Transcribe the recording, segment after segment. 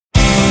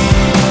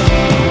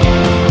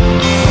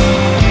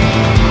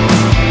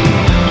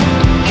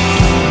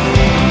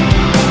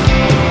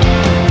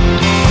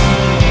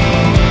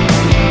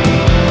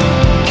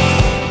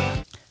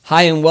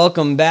Hi, and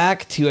welcome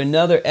back to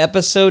another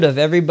episode of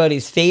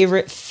everybody's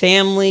favorite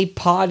family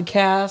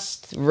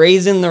podcast,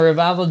 Raising the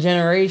Revival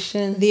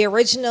Generation. The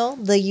original,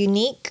 the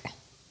unique.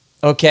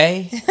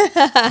 Okay.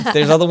 If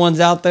there's other ones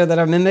out there that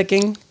are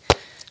mimicking,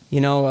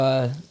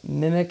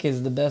 mimic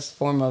is the best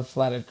form of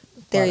flattery.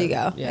 There you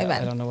go. Yeah,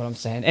 Amen. I don't know what I'm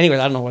saying. Anyways,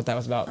 I don't know what that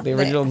was about. The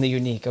original and the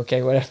unique.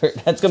 Okay, whatever.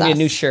 That's going to be a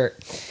new shirt.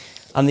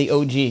 I'm the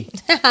OG.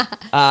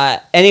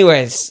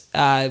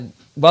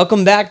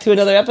 Welcome back to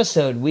another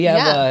episode. We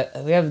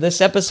have this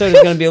episode is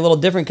going to be a little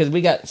different because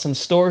we got some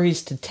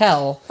stories to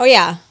tell. Oh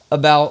yeah.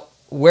 About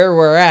where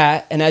we're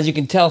at, and as you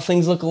can tell,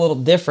 things look a little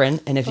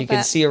different. And if you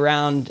can see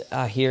around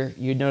here,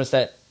 you'd notice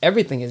that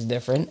everything is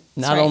different.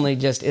 Not only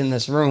just in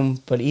this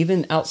room, but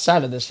even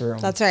outside of this room.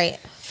 That's right.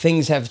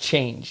 Things have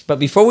changed. But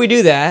before we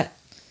do that,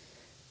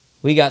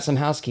 we got some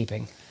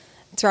housekeeping.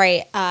 That's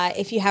right.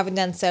 If you haven't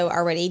done so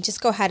already,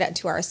 just go ahead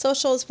to our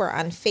socials. We're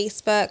on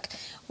Facebook.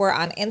 We're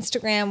on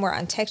Instagram. We're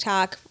on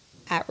TikTok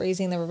at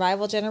Raising the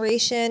Revival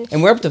Generation.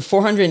 And we're up to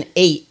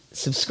 408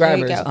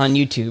 subscribers on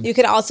YouTube. You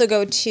could also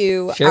go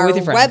to our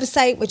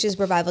website, which is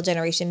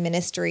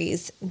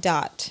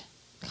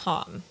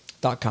revivalgenerationministries.com.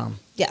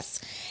 Yes.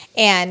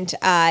 And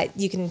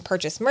you can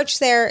purchase merch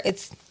there.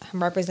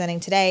 I'm representing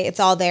today.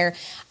 It's all there.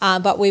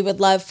 But we would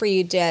love for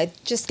you to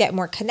just get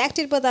more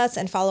connected with us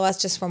and follow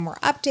us just for more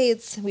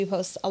updates. We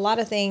post a lot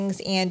of things.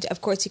 And,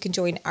 of course, you can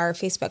join our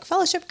Facebook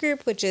fellowship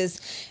group, which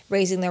is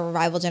Raising the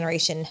Revival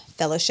Generation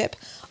Fellowship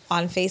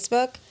on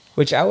Facebook.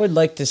 Which I would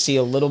like to see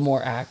a little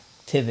more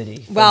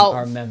activity from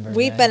our members.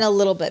 We've been a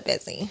little bit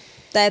busy.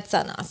 That's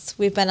on us.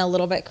 We've been a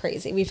little bit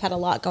crazy. We've had a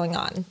lot going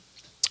on.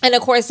 And,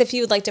 of course, if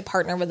you would like to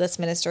partner with this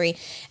ministry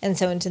and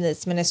so into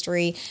this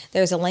ministry,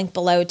 there's a link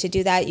below to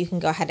do that. You can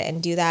go ahead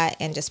and do that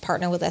and just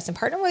partner with us and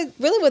partner with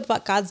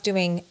what God's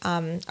doing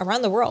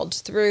around the world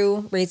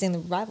through Raising the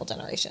Revival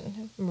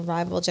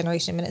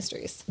Generation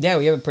Ministries. Yeah,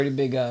 we have a pretty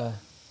big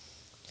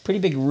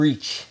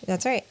reach.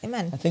 That's right.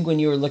 Amen. I think when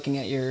you were looking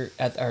at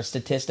our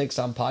statistics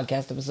on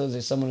podcast episodes,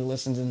 there's someone who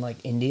listens in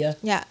India.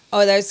 Yeah.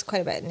 Oh, there's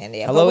quite a bit in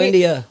India. Hello,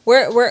 India.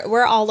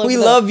 We're all over. We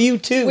love you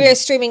too. We are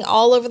streaming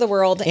all over the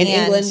world. In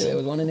England, there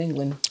was one in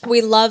England.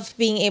 We love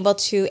being able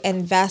to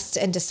invest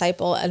and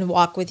disciple and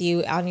walk with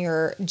you on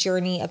your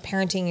journey of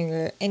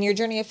parenting and your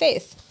journey of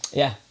faith.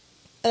 Yeah.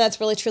 And that's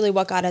really truly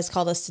what God has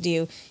called us to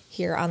do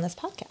here on this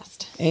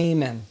podcast.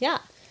 Amen. Yeah.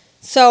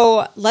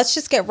 So let's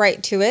just get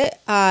right to it.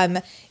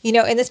 In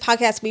this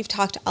podcast, we've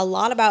talked a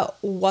lot about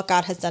what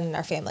God has done in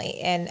our family.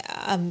 And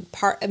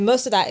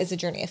most of that is a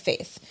journey of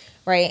faith,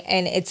 right?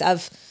 And it's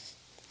of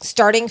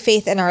starting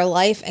faith in our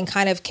life and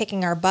kind of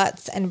kicking our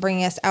butts and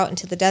bringing us out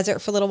into the desert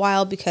for a little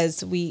while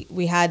because we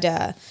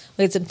had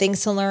some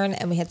things to learn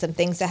and we had some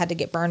things that had to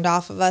get burned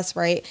off of us,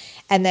 right?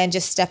 And then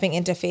just stepping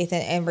into faith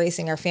and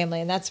raising our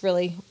family. And that's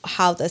really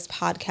how this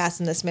podcast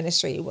and this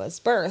ministry was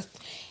birthed.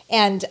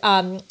 And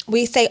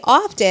we say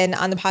often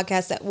on the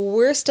podcast that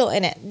we're still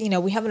in it.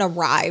 We haven't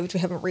arrived.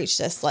 We haven't reached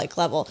this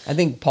level. I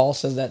think Paul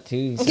says that too.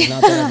 He says,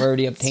 not that I've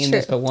already obtained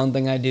this, but one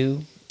thing I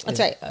do. That's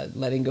right.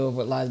 Letting go of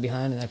what lies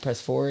behind and I press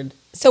forward.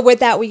 So with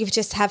that, we've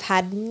just have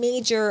had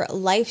major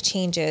life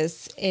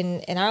changes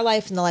in our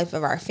life and the life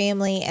of our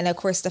family. And of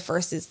course, the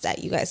first is that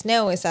you guys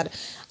know is that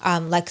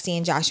Lexi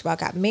and Joshua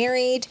got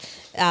married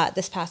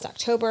this past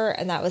October,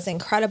 and that was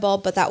incredible.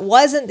 But that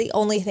wasn't the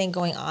only thing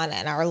going on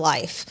in our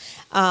life.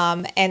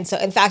 And so,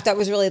 in fact, that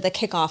was really the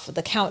kickoff of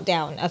the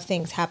countdown of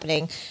things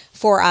happening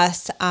for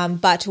us.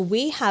 But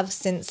we have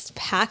since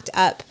packed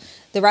up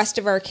the rest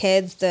of our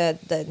kids, the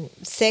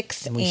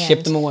 6, and we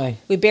shipped them away.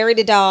 We buried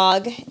a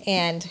dog,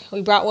 and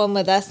we brought one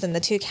with us and the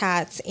 2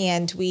 cats,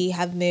 and we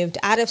have moved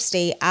out of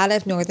state, out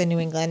of northern New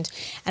England,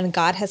 and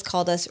God has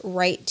called us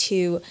right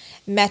to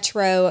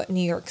Metro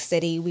New York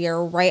City. We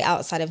are right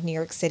outside of New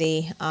York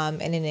City in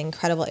an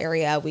incredible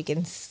area. We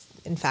can,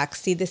 in fact,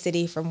 see the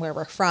city from where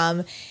we're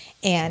from,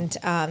 and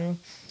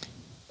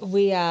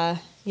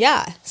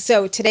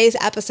so today's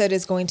episode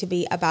is going to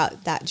be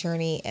about that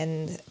journey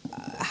and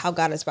how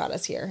God has brought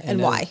us here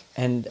and why.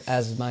 And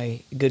as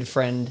my good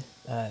friend,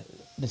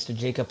 Mr.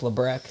 Jacob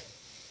Lebrecht,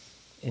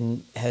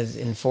 has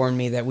informed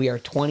me that we are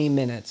 20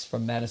 minutes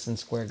from Madison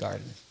Square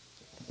Garden.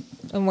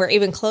 And we're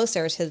even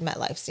closer to the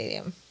MetLife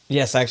Stadium.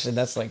 Yes, actually,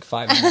 that's like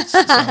 5 minutes. So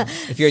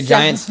if you're a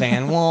Giants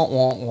fan,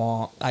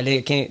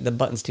 the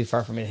button's too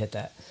far for me to hit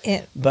that.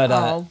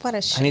 What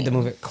a shame. I need to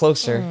move it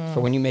closer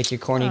for when you make your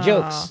corny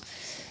jokes.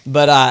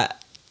 But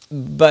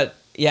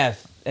yeah,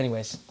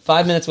 anyways,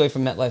 5 minutes away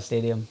from MetLife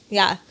Stadium.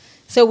 Yeah.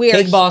 So we are.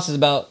 Big Boss is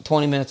about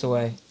 20 minutes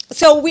away.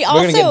 So we're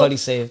gonna get Buddy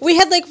saved. We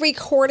had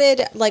recorded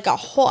a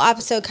whole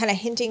episode kind of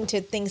hinting to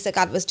things that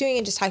God was doing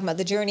and just talking about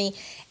the journey,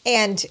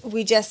 and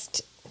we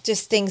just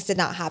things did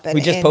not happen.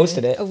 We just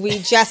posted it. We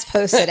just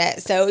posted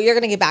it. So you're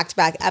going to get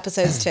back-to-back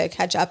episodes to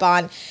catch up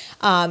on.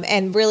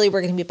 And really,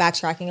 we're going to be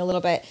backtracking a little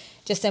bit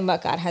just in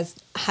what God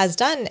has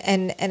done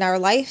in our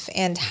life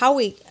and how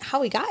we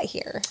got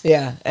here.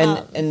 Yeah.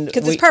 And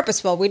because it's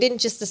purposeful. We didn't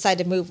just decide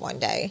to move one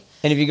day.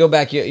 And if you go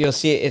back, you'll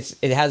see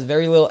it has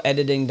very little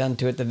editing done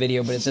to it, the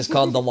video, but it's just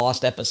called The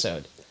Lost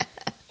Episode.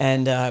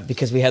 And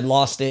because we had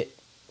lost it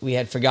we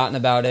had forgotten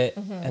about it,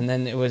 and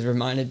then it was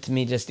reminded to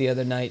me just the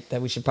other night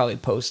that we should probably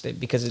post it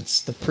because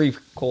it's the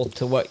prequel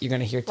to what you're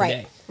going to hear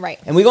today. Right.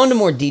 And we go into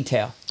more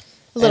detail.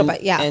 A little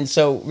bit, yeah. And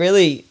so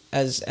really,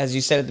 as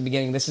you said at the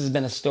beginning, this has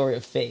been a story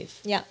of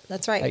faith. Yeah,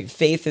 that's right. Like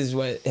faith is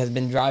what has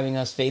been driving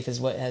us. Faith is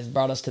what has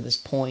brought us to this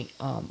point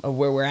of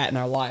where we're at in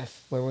our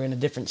life, where we're in a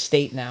different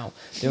state now,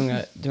 doing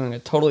a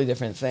totally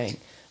different thing.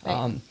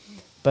 Right.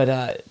 But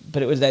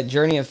it was that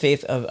journey of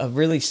faith of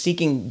really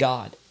seeking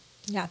God.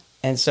 Yeah.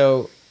 And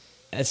so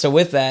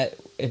with that,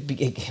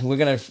 we're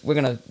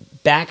gonna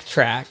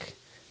backtrack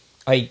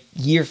a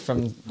year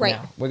from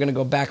now. We're gonna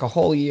go back a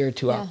whole year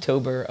to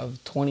October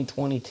of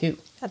 2022.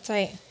 That's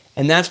right.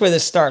 And that's where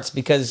this starts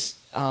because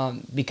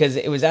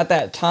it was at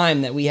that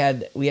time that we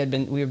had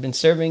been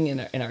serving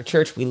in our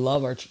church. We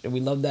love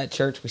that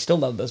church. We still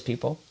love those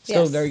people.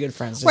 Still very good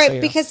friends. Right,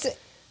 so because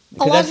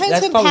a lot of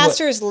times when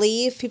pastors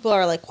leave, people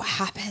are like, "What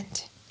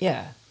happened?"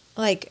 Yeah.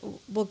 Like,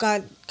 well,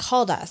 God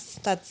called us.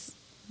 That's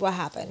what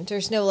happened.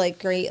 There's no like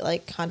great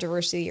like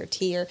controversy or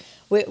tea or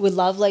we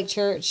love Lake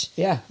Church.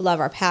 Yeah. We love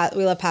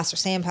we love Pastor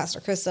Sam,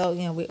 Pastor Crystal.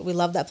 You know, we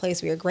love that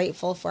place. We are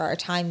grateful for our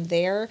time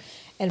there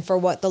and for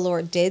what the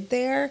Lord did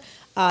there.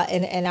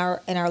 In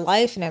our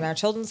life and in our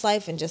children's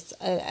life and just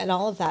and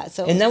all of that.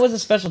 So that was a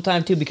special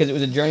time too because it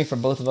was a journey for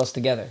both of us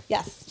together.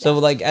 Yes. So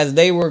like as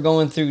they were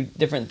going through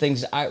different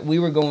things, we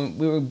were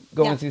going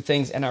through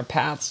things, and our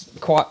paths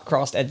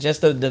crossed at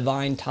just a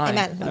divine time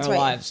in our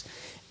lives.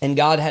 And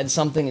God had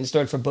something in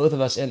store for both of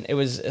us, and it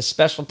was a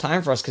special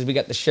time for us because we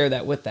got to share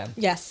that with them.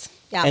 Yes.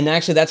 Yeah. And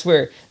actually, that's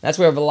where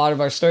a lot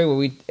of our story.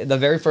 Where the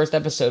very first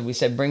episode, we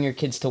said, "Bring your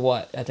kids to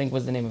what?" I think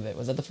was the name of it.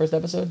 Was that the first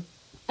episode?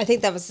 I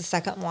think that was the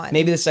second one.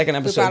 Maybe the second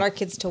episode. We brought our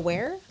kids to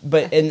where?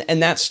 But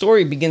and that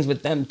story begins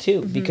with them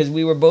too, because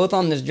we were both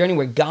on this journey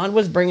where God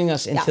was bringing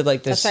us into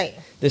like this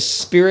this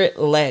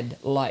spirit-led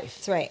life.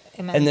 That's right.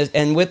 Amen.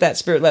 And with that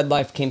spirit-led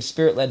life came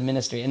spirit-led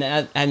ministry.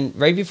 And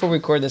right before we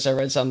record this, I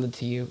read something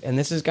to you, and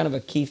this is kind of a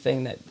key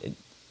thing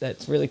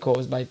that's really cool. It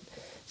was by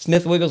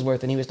Smith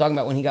Wigglesworth, and he was talking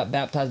about when he got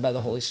baptized by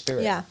the Holy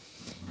Spirit. Yeah.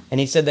 And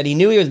he said that he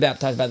knew he was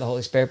baptized by the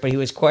Holy Spirit, but he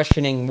was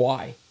questioning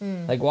why.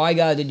 Like, why,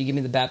 God, did you give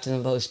me the baptism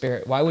of the Holy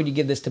Spirit? Why would you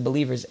give this to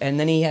believers? And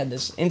then he had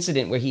this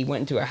incident where he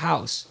went into a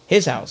house,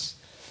 his house,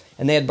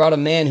 and they had brought a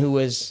man who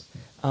was,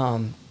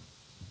 I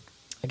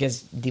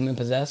guess,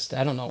 demon-possessed.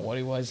 I don't know what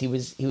he was. He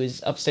was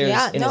upstairs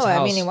in his house.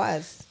 I mean, he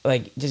was.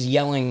 Like, just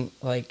yelling,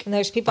 like, and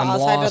there's people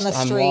outside on the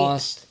street. I'm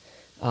lost.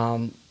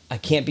 I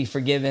can't be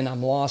forgiven.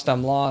 I'm lost.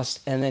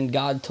 And then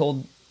God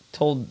told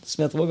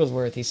Smith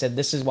Wigglesworth, he said,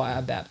 "This is why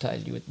I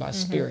baptized you with my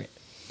spirit."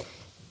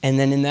 And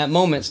then in that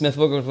moment, Smith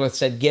Wigglesworth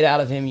said, "Get out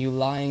of him, you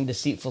lying,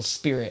 deceitful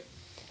spirit."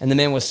 And the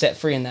man was set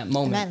free in that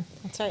moment. Amen.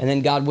 That's right. And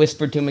then God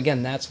whispered to him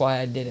again, "That's why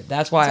I did it.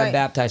 That's why I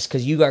baptized,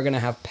 because you are going to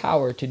have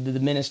power to do the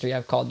ministry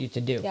I've called you to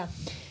do." Yeah.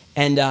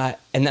 And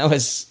that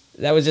was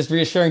just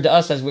reassuring to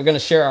us as we're going to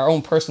share our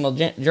own personal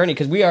journey,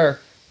 because we are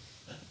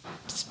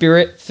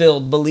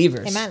spirit-filled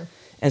believers. Amen.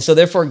 And so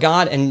therefore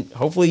God, and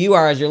hopefully you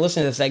are as you're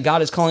listening to this, that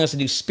God is calling us to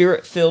do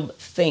spirit-filled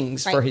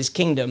things for his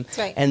kingdom. That's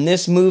right. And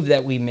this move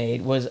that we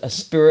made was a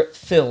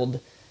spirit-filled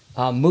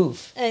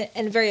move.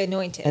 And very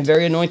anointed. And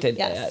very anointed.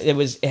 Yes.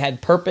 It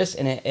had purpose,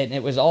 and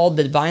it was all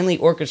divinely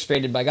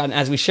orchestrated by God. And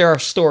as we share our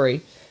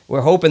story, we're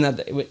hoping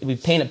that we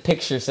paint a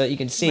picture so that you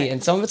can see. Right.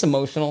 And some of it's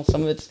emotional,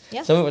 some of it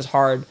was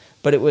hard,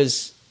 but it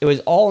was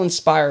all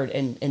inspired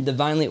and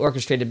divinely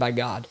orchestrated by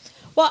God.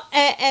 Well,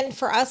 and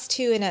for us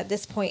too, and at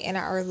this point in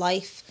our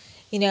life,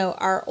 you know,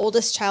 our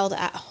oldest child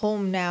at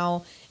home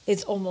now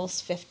is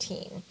almost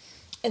 15.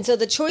 And so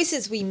the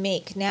choices we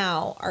make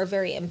now are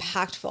very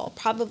impactful,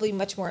 probably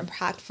much more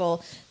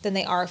impactful than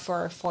they are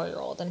for a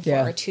 4-year-old and for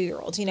a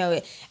 2-year-old. You know,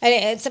 and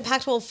it's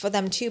impactful for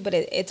them too, but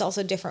it's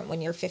also different when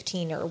you're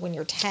 15 or when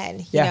you're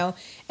 10, you know.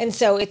 And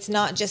so it's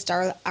not just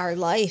our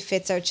life,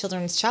 it's our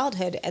children's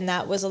childhood. And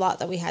that was a lot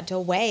that we had to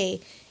weigh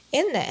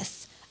in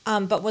this.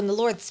 But when the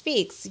Lord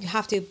speaks, you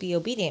have to be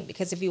obedient,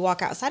 because if you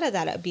walk outside of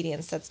that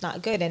obedience, that's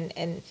not good.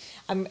 And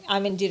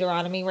I'm in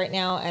Deuteronomy right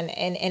now, and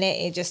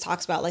it just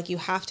talks about, like, you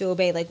have to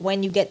obey. Like,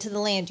 when you get to the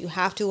land, you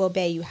have to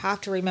obey. You have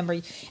to remember.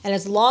 And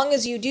as long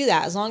as you do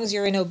that, as long as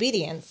you're in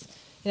obedience,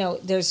 you know,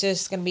 there's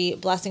just going to be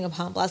blessing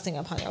upon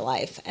your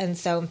life. And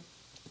so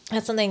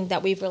that's something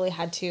that we've really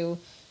had to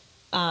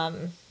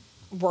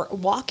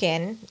walk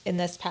in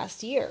this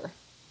past year.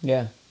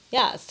 Yeah.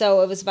 Yeah.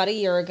 So it was about a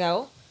year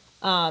ago.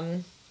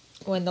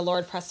 When the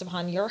Lord pressed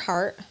upon your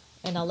heart,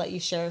 and I'll let you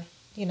share,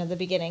 you know, the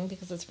beginning,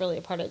 because it's really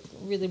a part of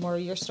really more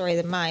your story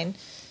than mine.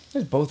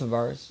 It's both of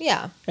ours.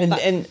 Yeah. And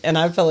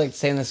I felt like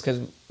saying this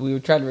because we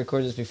tried to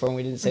record this before and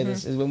we didn't say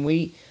this, is when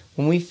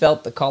we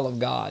felt the call of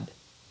God,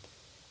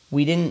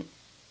 we didn't,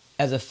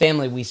 as a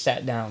family, we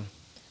sat down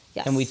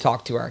and we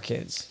talked to our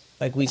kids.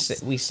 Like we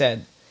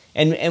said,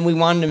 and we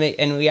wanted to make,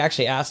 and we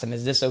actually asked them,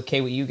 "Is this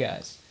okay with you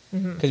guys?"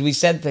 Because we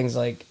said things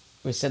like,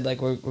 we're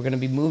going to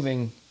be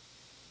moving.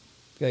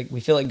 Like,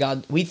 we feel like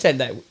God, we said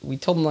that, we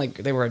told them like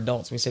they were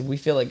adults. We said, we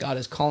feel like God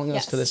is calling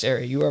us to this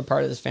area. You are a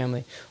part of this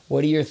family.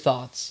 What are your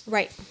thoughts?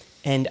 Right.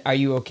 And are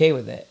you okay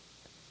with it?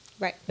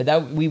 Right. But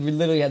that we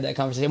literally had that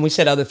conversation. And we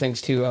said other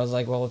things too. I was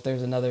like, well, if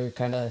there's another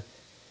kind of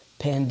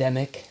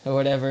pandemic or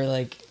whatever,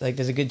 like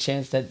there's a good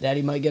chance that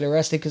Daddy might get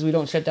arrested because we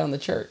don't shut down the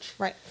church.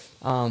 Right.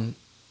 And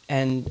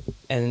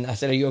I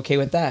said, are you okay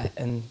with that?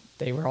 And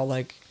they were all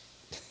like,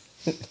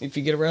 if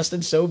you get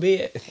arrested, so be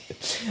it.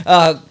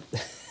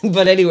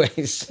 But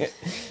anyways,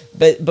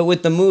 but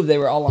with the move, they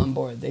were all on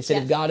board. They said,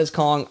 Yes. if God is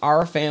calling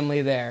our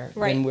family there,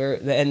 Right.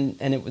 then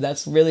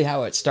that's really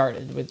how it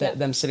started with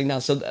them sitting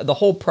down. So the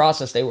whole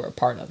process they were a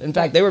part of. In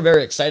fact, they were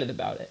very excited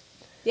about it.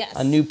 Yes.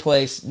 A new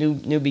place,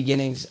 new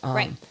beginnings.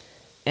 Right.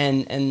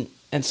 And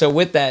so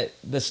with that,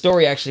 the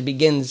story actually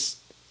begins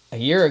a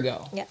year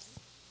ago. Yes.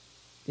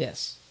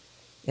 Yes.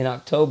 In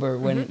October,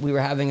 when we were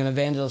having an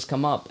evangelist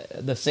come up,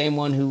 the same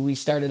one who we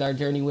started our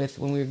journey with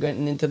when we were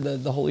getting into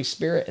the Holy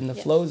Spirit and the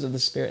flows of the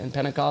Spirit and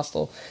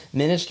Pentecostal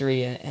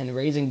ministry and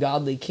raising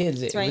godly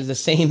kids. It was the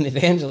same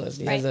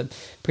evangelist. He has a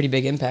pretty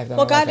big impact on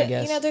our life, I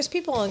guess. You know, there's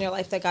people in your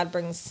life that God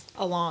brings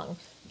along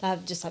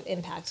that have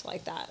impact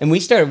like that. And we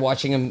started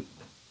watching him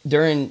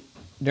during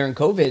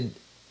COVID.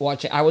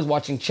 I was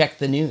watching Check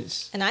the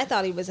News. And I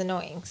thought he was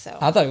annoying, so.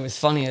 I thought it was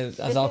funny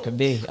as all could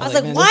be. I was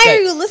like, man, why are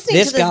you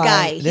listening to this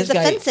guy? He's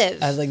guy,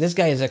 offensive. I was like, this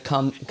guy is a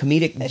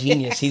comedic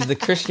genius. He's the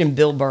Christian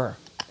Bill Burr.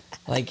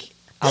 Like,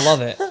 I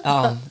love it.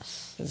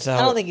 So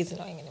I don't think he's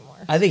annoying anymore.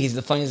 I think he's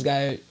the funniest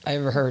guy I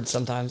ever heard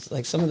sometimes.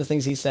 Like, some of the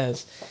things he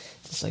says,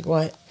 it's just like,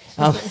 what?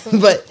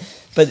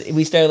 But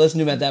we started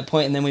listening to him at that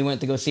point, and then we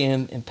went to go see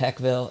him in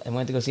Peckville, and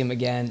went to go see him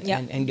again.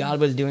 Yep. And God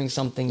was doing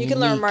something You unique.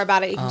 can learn more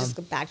about it. You can just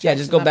go back to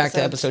just go back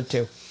to episode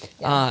 2.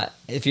 Yeah.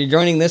 If you're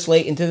joining this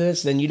late into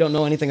this, then you don't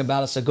know anything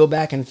about us, so go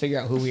back and figure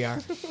out who we are.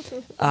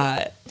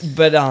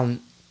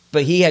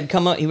 But he had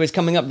come up. He was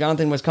coming up.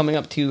 Jonathan was coming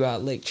up to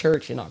Lake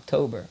Church in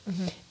October,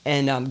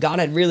 and God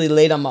had really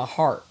laid on my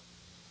heart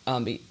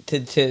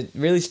to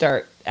really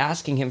start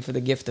asking him for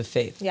the gift of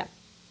faith. Yeah.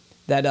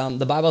 That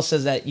the Bible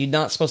says that you're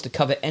not supposed to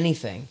covet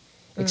anything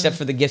except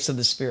for the gifts of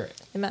the Spirit.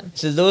 Amen. It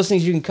says those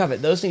things you can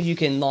covet, those things you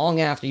can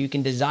long after, you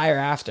can desire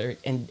after,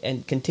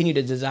 and continue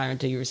to desire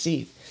until you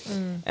receive.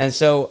 And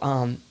so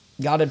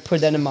God had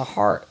put that in my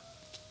heart,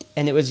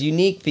 and it was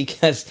unique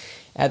because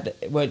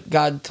what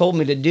God told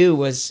me to do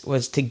was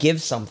to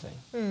give something,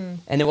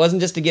 and it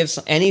wasn't just to give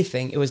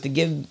anything. It was to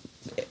give.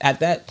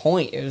 At that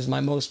point, it was my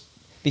most,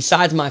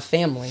 besides my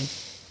family,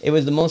 it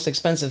was the most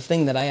expensive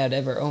thing that I had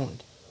ever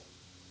owned.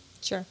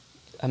 Sure.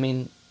 I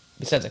mean,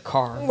 besides a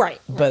car, right?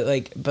 But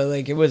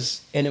it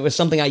was, and it was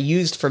something I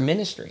used for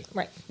ministry.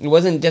 Right. It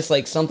wasn't just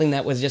like something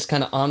that was just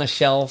kind of on a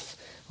shelf,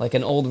 like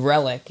an old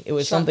relic. It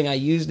was something I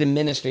used in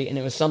ministry, and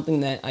it was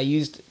something that I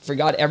used for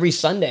God every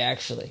Sunday,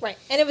 actually. Right,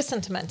 and it was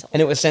sentimental. Yeah.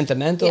 And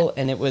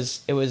it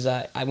was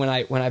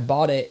when I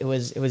bought it, it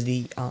was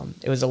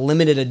a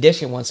limited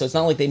edition one, so it's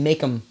not like they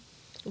make them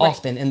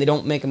often, and they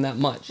don't make them that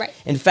much. Right.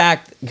 In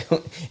fact,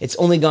 it's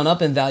only gone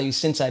up in value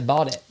since I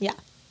bought it. Yeah.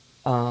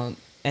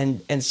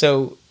 And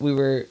so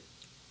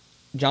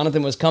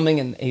Jonathan was coming,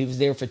 and he was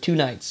there for 2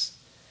 nights.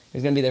 He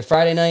was going to be there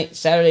Friday night,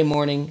 Saturday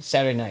morning,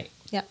 Saturday night.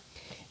 Yeah.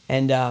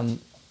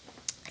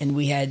 And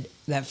we had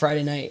that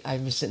Friday night, I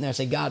was sitting there and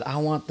said, God, I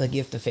want the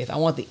gift of faith. I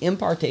want the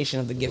impartation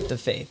of the gift of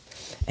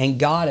faith. And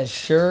God, as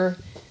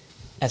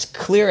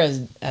clear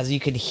as you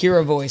could hear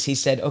a voice, he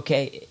said,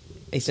 okay,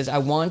 he says, I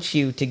want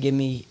you to give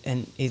me,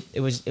 and it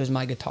was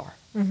my guitar.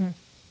 Mm-hmm.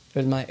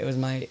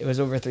 It was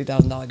over a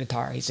 $3,000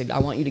 guitar. He said, I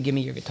want you to give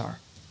me your guitar.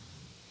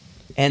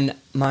 And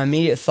my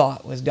immediate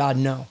thought was, God,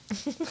 no.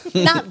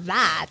 Not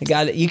that.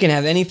 God, you can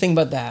have anything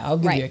but that. I'll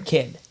give you a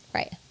kid.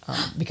 Right.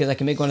 Because I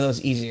can make one of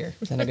those easier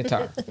than a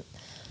guitar.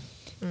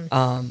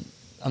 I'm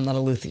not a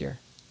luthier.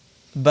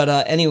 But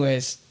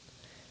anyways,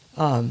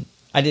 I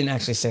didn't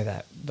actually say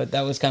that. But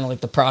that was kind of like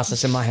the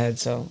process in my head.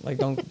 So like,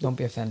 don't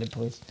be offended,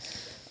 please.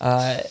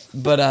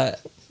 But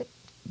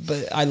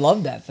I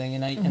loved that thing,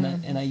 and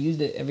I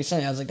used it every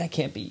Sunday. I was like, that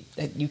can't be.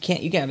 You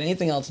can't have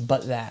anything else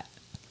but that.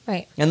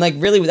 Right. And like,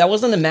 really, that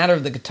wasn't a matter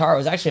of the guitar. It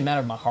was actually a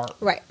matter of my heart.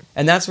 Right.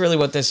 And that's really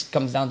what this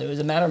comes down to. It was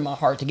a matter of my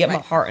heart, to get my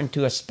heart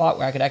into a spot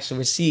where I could actually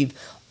receive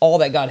all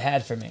that God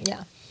had for me.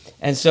 Yeah.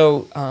 And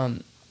so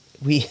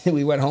we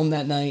went home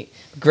that night.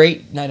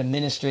 Great night of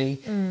ministry.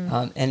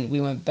 And we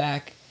went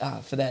back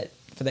for that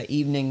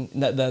evening,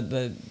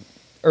 the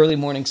early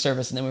morning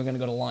service, and then we were going to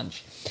go to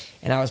lunch.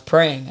 And I was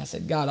praying. I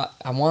said, God,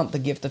 I want the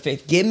gift of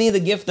faith. Give me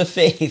the gift of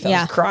faith. I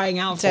was crying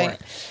out for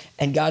it.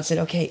 And God said,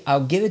 okay,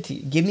 I'll give it to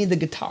you. Give me the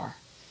guitar.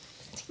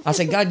 I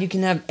said, God, you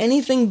can have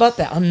anything but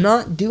that. I'm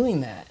not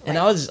doing that. And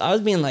I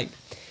was being like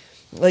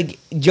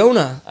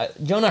Jonah.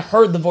 Jonah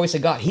heard the voice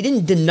of God. He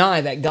didn't deny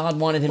that God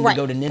wanted him to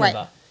go to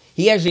Nineveh.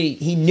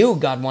 He knew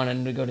God wanted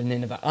him to go to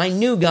Nineveh. I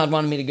knew God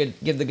wanted me to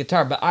give the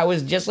guitar, but I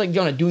was just like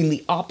Jonah, doing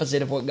the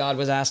opposite of what God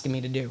was asking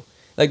me to do.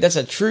 Like, that's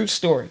a true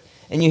story.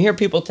 And you hear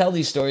people tell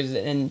these stories,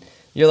 and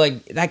you're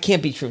like, that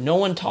can't be true. No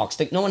one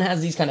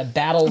has these kind of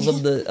battles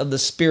of the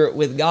Spirit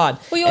with God.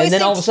 Well, and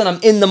then all of a sudden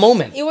I'm in the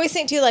moment. You always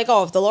think too, like,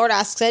 oh, if the Lord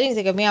asks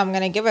anything of me, I'm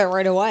going to give it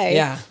right away.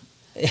 Yeah.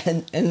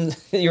 And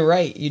you're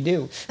right, you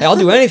do. I'll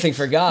do anything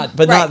for God,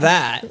 but not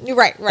that.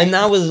 Right. And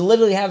I was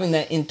literally having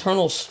that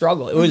internal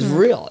struggle. It was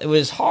real. It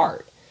was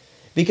hard.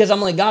 Because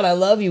I'm like, God, I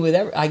love you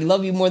I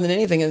love you more than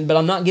anything, but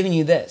I'm not giving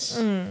you this.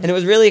 And it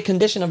was really a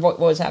condition of what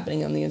was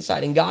happening on the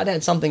inside. And God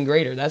had something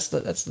greater. That's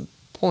the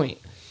point.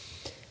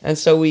 And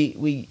so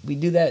we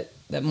do that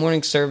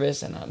morning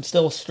service, and I'm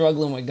still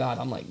struggling with God.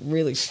 I'm like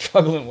really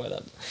struggling with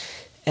him.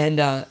 And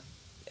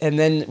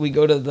then we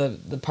go to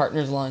the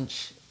partners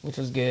lunch, which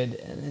was good,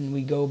 and then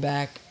we go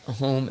back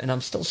home, and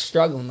I'm still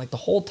struggling like the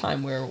whole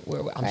time where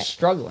I'm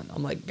struggling.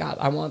 I'm like, God,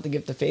 I want the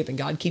gift of faith, and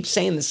God keeps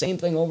saying the same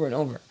thing over and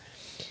over.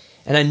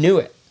 And I knew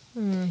it.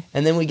 And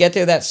then we get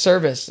to that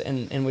service,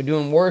 and we're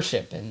doing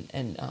worship,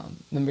 and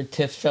remember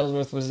Tiff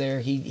Shuttlesworth was there.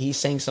 He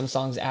sang some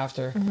songs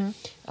after,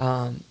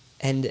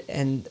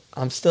 and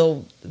I'm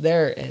still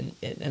there,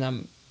 and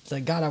I'm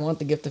like, God, I want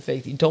the gift of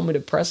faith. You told me to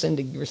press in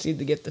to receive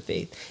the gift of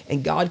faith,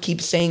 and God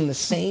keeps saying the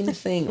same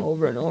thing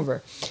over and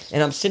over.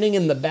 And I'm sitting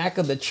in the back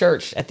of the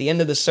church at the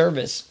end of the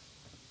service,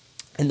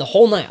 and the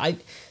whole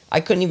night I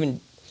couldn't even.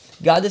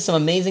 God did some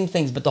amazing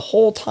things, but the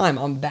whole time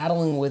I'm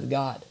battling with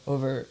God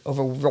over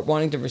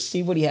wanting to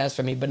receive what he has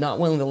for me, but not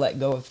willing to let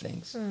go of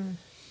things. And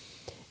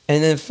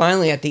then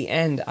finally at the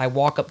end, I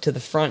walk up to the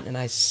front and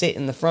I sit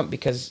in the front,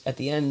 because at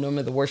the end,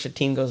 normally the worship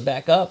team goes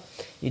back up.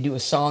 You do a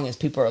song as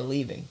people are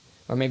leaving,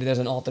 or maybe there's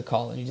an altar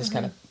call and you just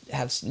kind of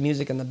have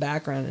music in the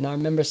background. And I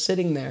remember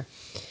sitting there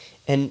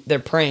and they're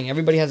praying.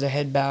 Everybody has their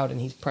head bowed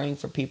and he's praying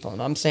for people.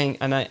 And I'm saying,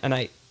 and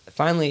I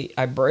finally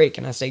break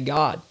and I say,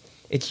 God,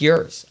 it's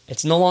yours.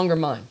 It's no longer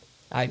mine.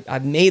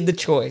 I've made the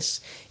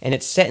choice, and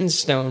it's set in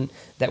stone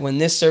that when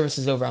this service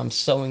is over, I'm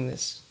sewing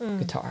this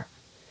guitar.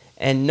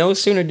 And no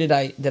sooner did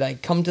I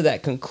come to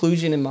that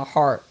conclusion in my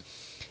heart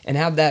and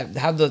have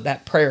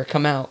that prayer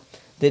come out,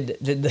 did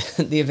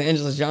the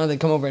evangelist Jonathan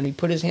come over and he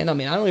put his hand on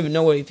me. I don't even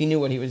know if he knew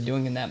what he was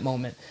doing in that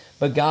moment,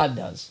 but God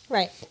does.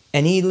 Right.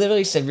 And he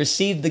literally said,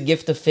 receive the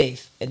gift of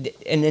faith. And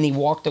then he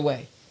walked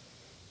away.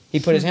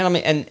 He put his hand on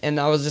me, and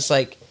I was just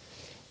like,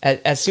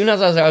 as soon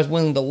as I was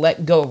willing to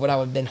let go of what I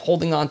had been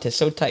holding on to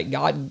so tight,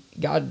 God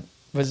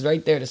was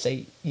right there to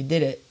say, you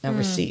did it, now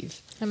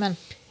receive. Amen.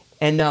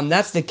 And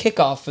that's the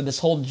kickoff for this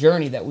whole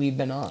journey that we've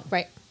been on.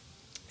 Right.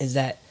 Is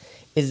that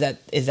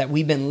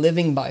we've been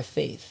living by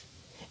faith.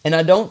 And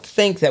I don't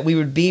think that we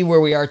would be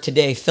where we are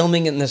today,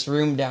 filming in this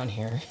room down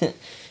here,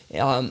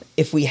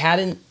 if we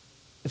hadn't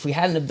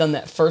have done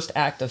that first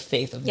act of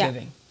faith of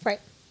giving.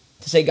 Right.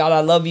 To say, God, I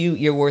love you.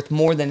 You're worth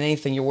more than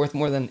anything. You're worth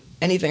more than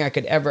anything I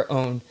could ever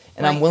own.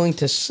 And I'm willing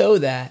to sow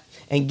that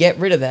and get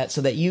rid of that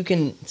so that you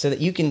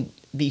can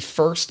be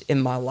first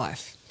in my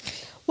life.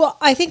 Well,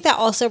 I think that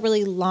also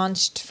really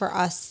launched for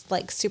us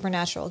like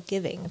supernatural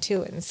giving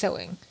too, and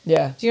sowing.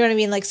 Yeah. Do you know what I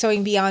mean? Like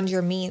sowing beyond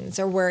your means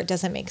or where it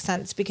doesn't make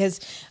sense,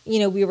 because,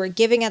 we were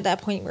giving at that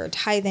point, we were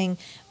tithing,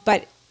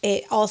 but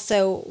it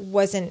also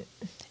wasn't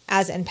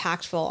as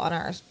impactful on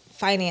our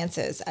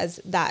finances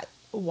as that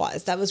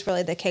was. That was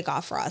really the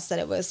kickoff for us, that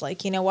it was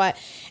like, you know what,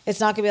 it's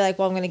not gonna be like,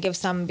 well, I'm gonna give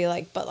some and be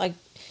like, but like,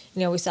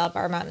 we still have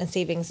our amount in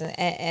savings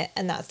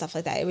and that stuff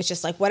like that. It was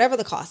just like, whatever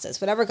the cost is,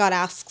 whatever God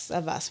asks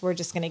of us, we're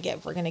just gonna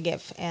give. We're gonna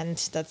give, and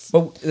that's.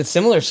 But the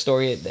similar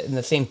story in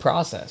the same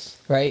process,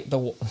 right? The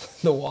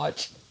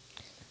watch,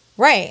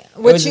 right?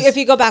 Which, if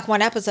you go back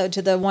one episode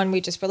to the one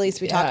we just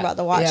released, we talked about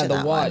the watch. Yeah,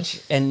 the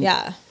watch,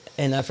 one.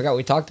 And I forgot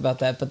we talked about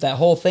that, but that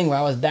whole thing where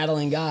I was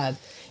battling God,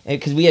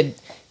 because we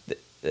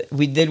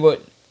did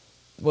what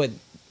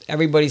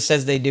everybody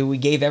says they do. We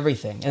gave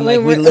everything, and we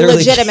literally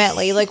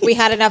legitimately like we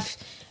had enough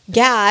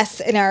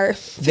gas in our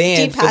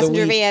deep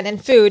passenger van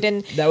and food,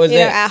 and that was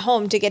at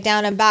home to get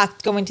down and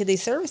back going to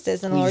these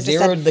services. And the Lord just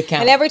said, the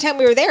count. And every time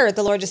we were there,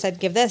 the Lord just said,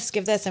 give this,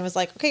 and was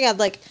like, okay, God,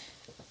 like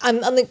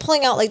I'm like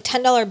pulling out like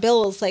 $10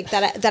 bills like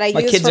that I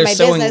use for my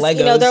business.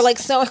 Legos. They're like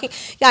sewing.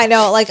 Yeah, I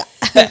know, like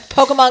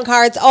Pokemon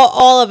cards,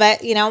 all of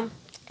it.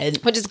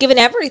 We're just giving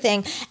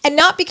everything, and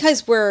not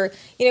because we're,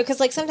 because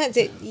like sometimes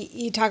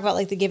you talk about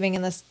like the giving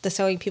and the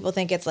sowing. People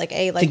think it's like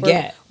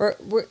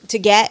we're to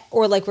get,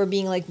 or like we're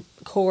being like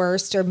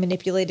coerced or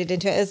manipulated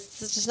into it. It's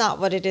just not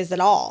what it is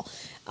at all.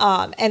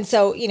 And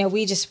so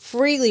we just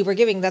freely were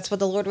giving. That's what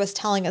the Lord was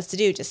telling us to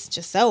do. Just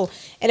sow,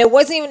 and it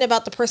wasn't even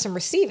about the person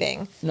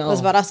receiving. No. It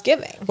was about us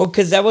giving. Well,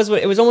 because it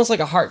was almost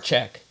like a heart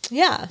check.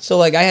 Yeah. So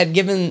like I had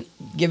given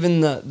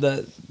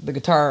the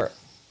guitar.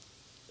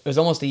 It was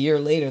almost a year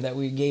later that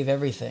we gave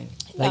everything.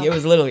 Like, it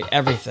was literally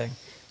everything.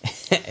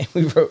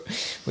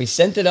 we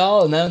sent it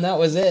all, and then that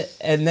was it.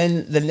 And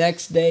then the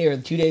next day or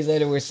 2 days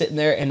later, we're sitting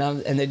there, and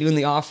they're doing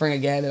the offering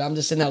again, and I'm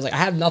just sitting there. I was like, I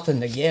have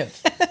nothing to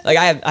give. Like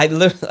I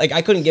literally,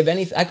 I couldn't give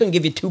anything. I couldn't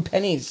give you 2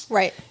 pennies.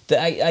 Right.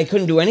 I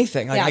couldn't do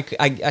anything. Like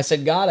I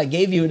said, God, I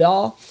gave you it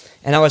all.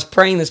 And I was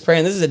praying this prayer,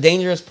 and this is a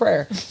dangerous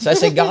prayer. So I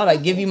said, God, I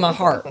give you my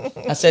heart.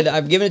 I said,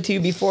 I've given it to you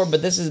before,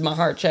 but this is my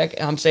heart check.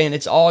 And I'm saying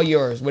it's all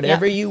yours.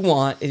 Whatever you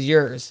want is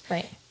yours.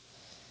 Right.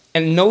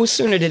 And no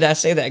sooner did I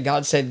say that,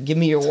 God said, give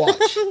me your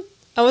watch.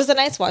 It was a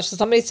nice watch. So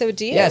somebody sewed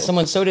to you. Yeah,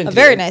 someone sewed into a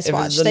very it. nice It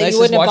was watch the that you nicest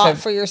wouldn't have watch bought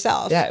I've- for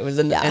yourself. Yeah, it was,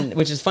 and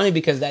which is funny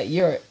because that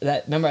year,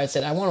 remember I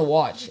said I want a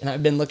watch, and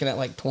I've been looking at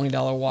like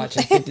 $20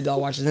 watches, $50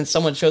 watches, and then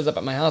someone shows up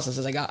at my house and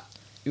says I got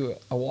you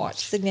a watch,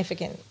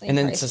 Significant, and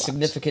then it's a watch.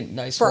 significant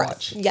nice for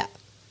watch. us. Yeah,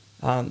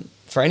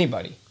 For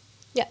anybody.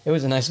 yeah. It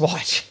was a nice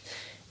watch,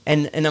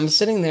 and I'm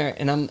sitting there,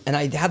 and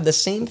I have the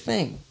same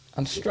thing.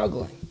 I'm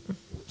struggling,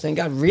 saying,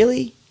 God,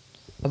 really,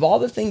 of all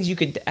the things you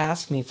could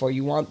ask me for,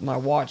 you want my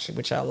watch,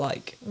 which I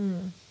like.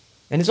 And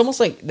it's almost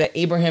like the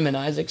Abraham and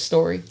Isaac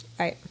story,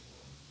 Right.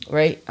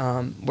 right?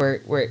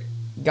 Where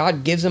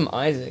God gives him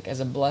Isaac as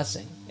a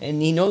blessing, and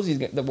he knows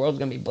the world's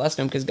going to be blessed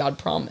to him because God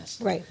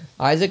promised. Right.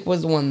 Isaac was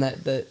the one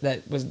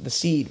that was the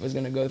seed was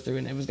going to go through,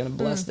 and it was going to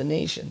bless the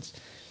nations.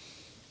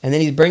 And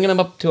then he's bringing him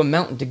up to a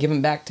mountain to give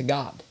him back to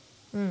God.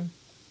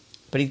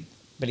 But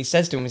he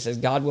says to him, he says,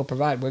 God will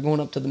provide. We're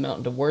going up to the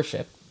mountain to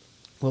worship.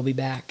 We'll be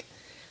back.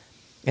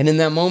 And in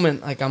that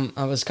moment, like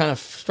I was kind of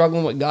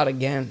struggling with God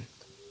again.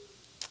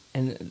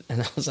 And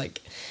I was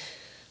like,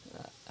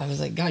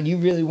 God, you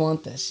really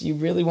want this? You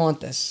really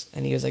want this?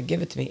 And he was like,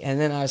 give it to me. And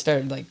then I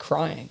started like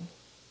crying.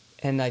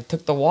 And I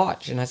took the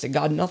watch and I said,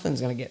 God, nothing's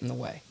going to get in the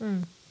way.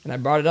 And I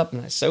brought it up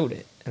and I sewed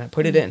it and I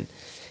put it in.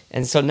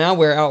 And so now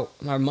we're out,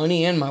 my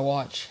money and my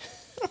watch.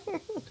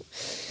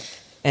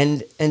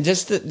 and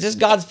just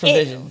God's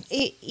provision.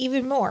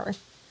 Even more.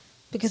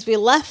 Because we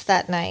left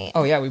that night.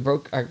 Oh yeah, we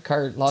broke our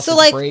car, lost So its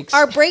like brakes.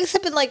 our brakes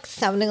have been like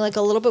sounding like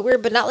a little bit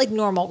weird, but not like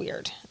normal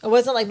weird. It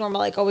wasn't like normal,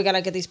 like, oh, we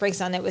gotta get these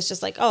brakes on. It was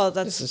just like, oh,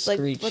 that's like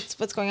screech.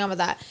 what's going on with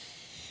that.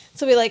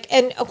 So we like,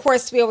 and of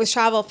course we always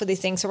travel for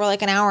these things. So we're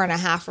like an hour and a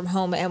half from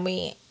home, and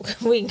we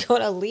go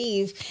to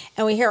leave,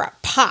 and we hear a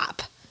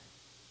pop,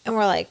 and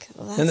we're like,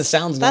 well, then the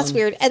sound's that's gone.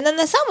 weird. And then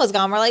the sound was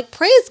gone. We're like,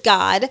 praise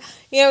God,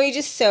 we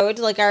just sewed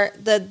like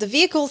the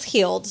vehicle's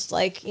healed,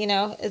 like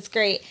it's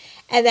great.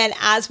 And then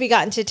as we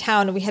got into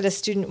town, we had a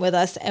student with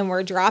us and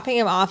we're dropping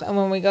him off. And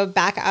when we go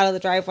back out of the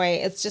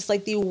driveway, it's just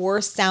like the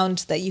worst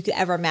sound that you could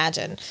ever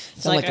imagine.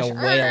 It's like a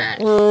whale.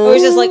 It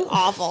was just like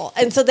awful.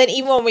 And so then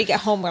even when we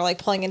get home, we're like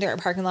pulling into our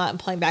parking lot and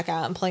pulling back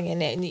out and pulling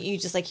in it. And you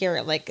just like hear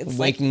it like it's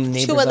Waking the like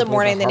neighbors 2 up with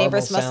a.m. a The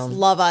neighbors horrible must sound.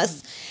 love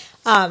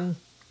us.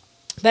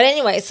 But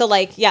anyway, so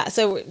like, yeah,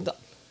 so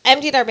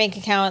emptied our bank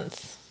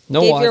accounts.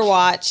 No gave watch. your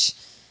watch.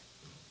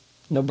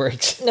 No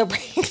brakes. No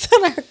brakes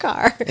on our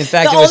car. In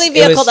fact, the it was- only it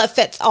vehicle was- that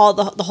fits all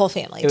the whole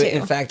family too.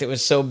 In fact, it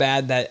was so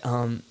bad that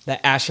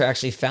Asher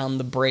actually found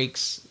the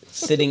brakes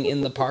sitting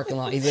in the parking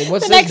lot. He's like,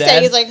 "What's The this, next Dad?"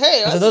 day, he's like,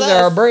 "Hey, I what's said, those this?"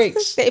 are our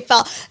brakes. They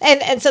fell,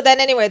 and so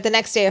then anyway, the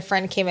next day a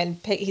friend came in.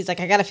 He's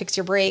like, "I gotta fix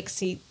your brakes."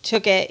 He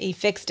took it, he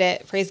fixed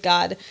it. Praise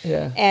God.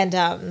 Yeah.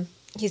 And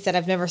he said,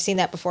 "I've never seen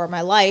that before in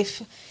my life."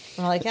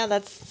 And we're like, "Yeah,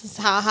 that's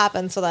how it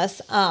happens with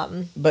us."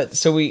 But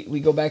so we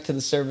go back to the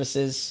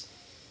services,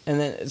 and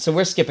then so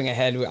we're skipping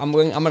ahead. I'm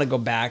going to go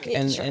back, Yeah,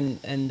 and sure.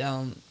 and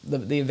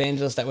the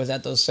evangelist that was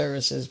at those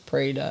services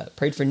prayed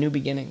for new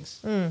beginnings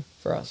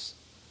for us,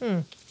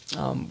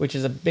 which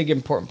is a big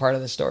important part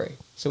of the story.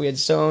 So we had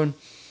sown,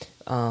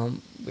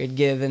 we had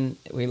given,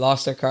 we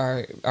lost our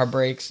car, our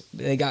brakes.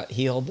 They got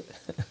healed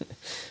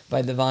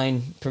by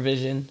divine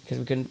provision because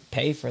we couldn't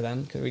pay for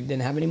them because we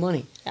didn't have any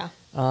money. Yeah.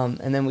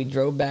 And then we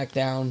drove back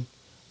down.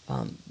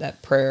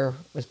 That prayer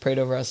was prayed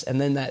over us, and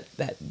then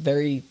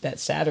that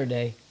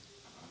Saturday,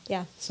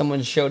 Yeah.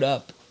 someone showed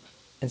up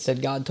and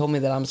said, "God told me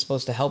that I'm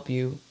supposed to help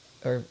you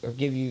or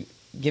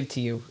give to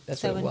you."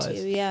 That's Sow what it was.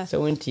 into you, yeah.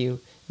 Sow into you,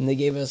 and they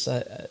gave us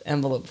an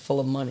envelope full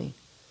of money,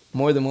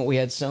 more than what we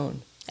had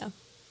sown. Yeah.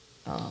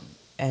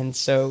 And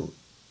so,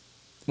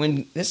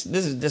 when this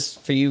is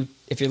for you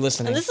if you're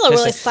listening. And this is a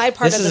really side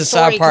part of the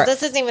story because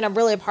this isn't even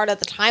really a part of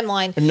the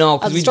timeline No,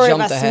 of 'cause the we story of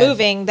jumped us ahead.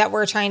 moving that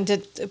we're trying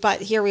to. But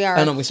here we are.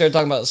 I know we started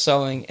talking about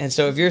sowing, and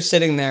so if you're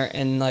sitting there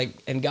and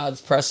God's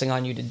pressing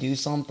on you to do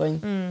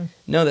something,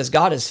 know this: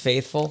 God is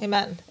faithful.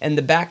 Amen. And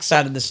the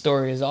backside of the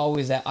story is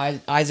always that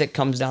Isaac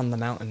comes down the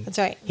mountain. That's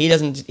right.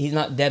 He's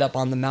not dead up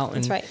on the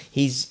mountain. That's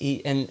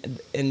right. And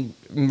in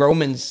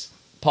Romans,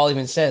 Paul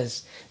even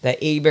says that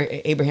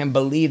Abraham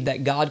believed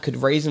that God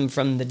could raise him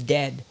from the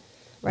dead.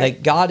 Right.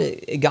 Like God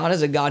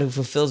is a God who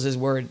fulfills His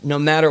word, no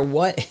matter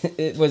what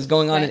was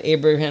going on in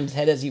Abraham's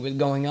head as he was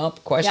going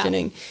up,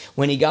 questioning. Yeah.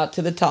 When he got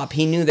to the top,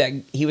 he knew that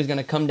he was going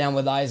to come down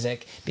with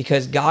Isaac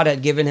because God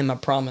had given him a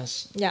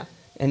promise. Yeah.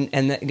 And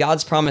that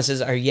God's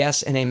promises are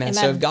yes and amen.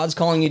 So if God's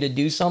calling you to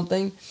do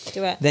something,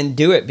 do it. Then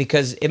do it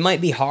because it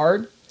might be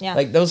hard. Yeah.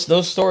 Like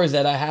those stories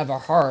that I have are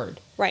hard.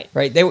 Right.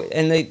 Right. They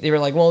were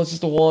like, well, it's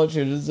just a watch,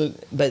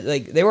 but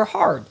like they were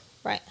hard.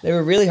 Right. They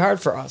were really hard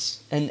for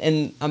us. And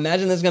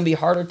imagine there's going to be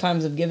harder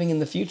times of giving in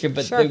the future,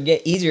 but they'll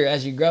get easier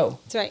as you grow.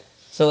 That's right.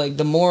 So like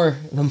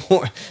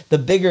the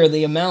bigger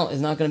the amount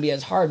is not going to be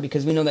as hard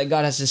because we know that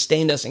God has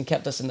sustained us and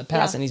kept us in the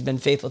past and He's been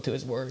faithful to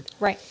His word.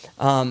 Right.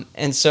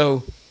 And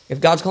so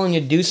if God's calling you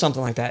to do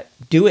something like that,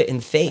 do it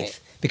in faith. Right.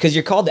 Because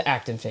you're called to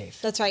act in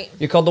faith. That's right.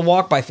 You're called to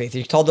walk by faith.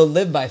 You're called to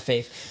live by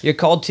faith. You're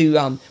called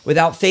to,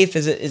 without faith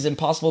is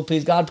impossible to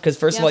please God because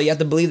first of all, you have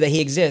to believe that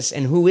He exists.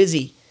 And who is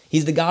He?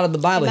 He's the God of the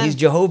Bible. Amen. He's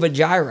Jehovah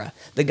Jireh,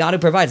 the God who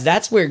provides.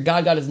 That's where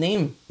God got his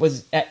name,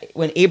 was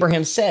when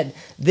Abraham said,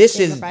 this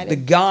is the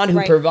God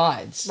who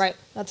provides. Right.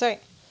 That's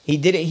right. He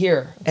did it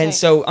here. That's and right.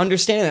 So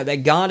understand that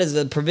God is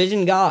a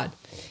provision God.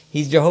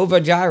 He's Jehovah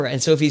Jireh.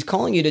 And so if he's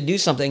calling you to do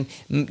something,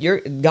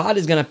 God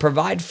is going to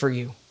provide for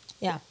you.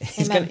 Yeah.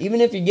 He's gonna,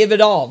 even if you give it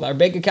all, our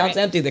bank account's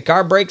empty, the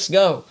car breaks,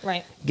 go.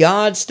 Right.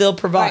 God still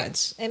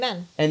provides. Right.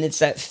 Amen. And it's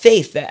that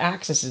faith that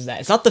accesses that.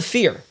 It's not the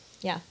fear.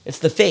 Yeah. It's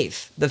the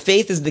faith. The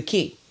faith is the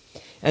key.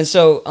 And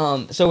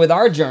so, so with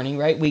our journey,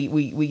 right,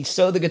 we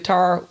sew the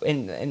guitar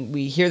and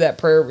we hear that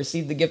prayer,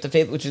 receive the gift of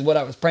faith, which is what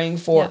I was praying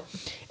for. Yeah.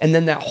 And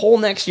then that whole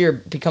next year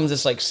becomes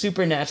this like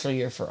supernatural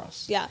year for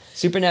us. Yeah.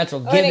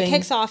 Supernatural giving. And it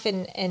kicks off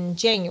in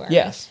January.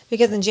 Yes.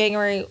 Because in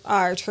January,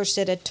 our church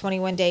did a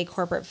 21-day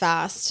corporate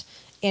fast.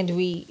 And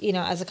we,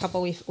 as a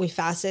couple, we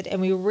fasted,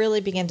 and we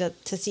really began to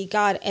see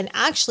God. And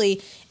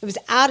actually, it was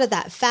out of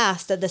that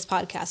fast that this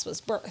podcast was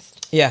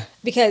birthed. Yeah.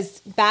 Because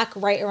back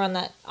right around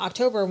that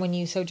October when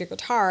you sewed your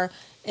guitar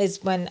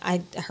is when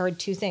I heard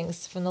two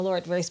things from the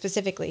Lord very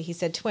specifically. He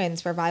said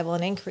twins, revival,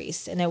 and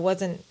increase. And it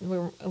wasn't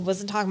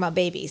talking about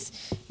babies.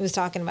 He was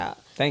talking about,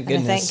 thank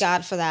goodness. And thank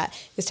God for that.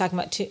 He was talking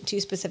about two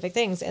specific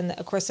things. And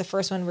of course, the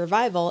first one,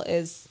 revival,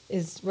 is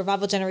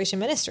Revival Generation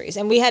Ministries.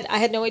 And I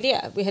had no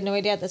idea. We had no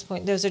idea at this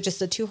point. Those are just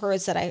the two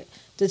words that I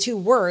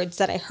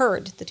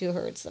heard.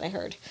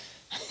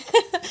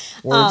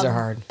 Words are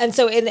hard. And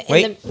so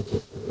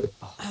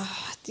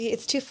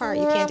it's too far.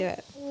 You can't do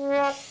it.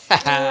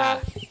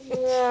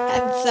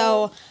 And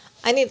so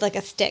I need like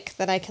a stick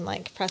that I can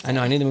like press. I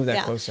know. I need to move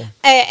that closer.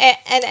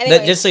 And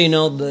anyway, just so you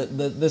know,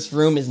 this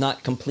room is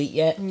not complete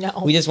yet.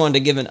 No, we just wanted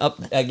to give a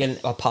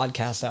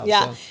podcast out.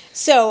 Yeah.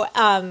 So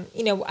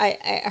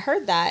I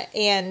heard that,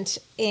 and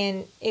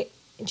in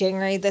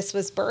January this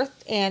was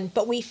birthed,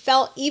 but we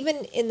felt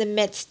even in the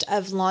midst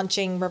of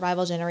launching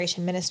Revival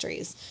Generation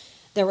Ministries,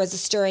 there was a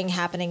stirring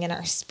happening in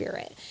our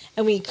spirit.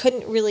 And we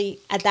couldn't really,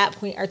 at that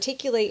point,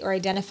 articulate or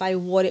identify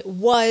what it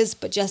was,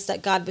 but just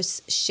that God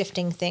was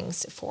shifting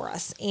things for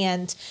us.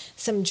 And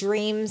some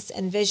dreams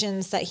and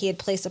visions that he had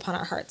placed upon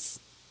our hearts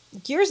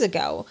years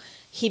ago,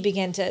 he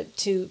began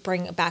to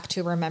bring back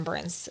to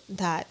remembrance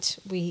that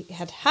we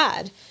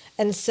had.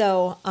 And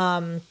so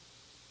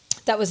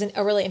that was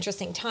a really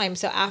interesting time.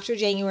 So after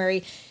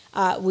January,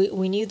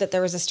 we knew that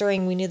there was a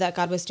stirring. We knew that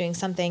God was doing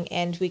something,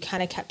 and we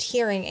kind of kept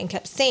hearing and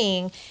kept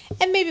saying,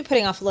 and maybe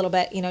putting off a little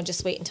bit,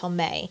 just wait until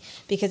May,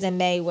 because in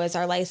May was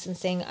our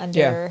licensing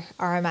under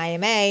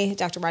RMIMA,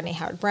 Dr. Rodney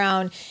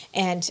Howard-Browne,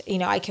 and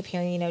I kept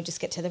hearing, just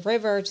get to the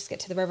river,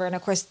 and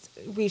of course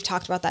we've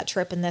talked about that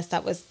trip and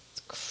that was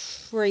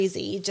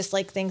crazy, just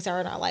like things are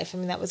in our life. I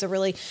mean, that was a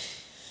really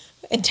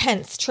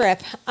intense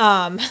trip,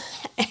 and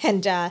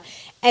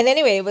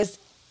anyway, it was.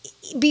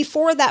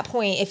 Before that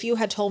point, if you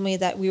had told me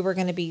that we were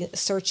going to be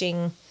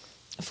searching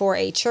for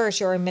a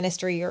church or a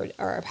ministry or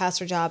a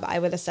pastor job, I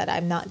would have said,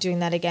 I'm not doing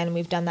that again.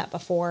 We've done that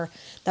before.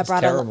 It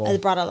brought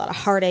a lot of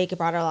heartache. It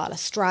brought a lot of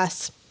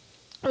stress,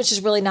 which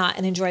is really not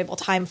an enjoyable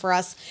time for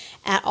us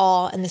at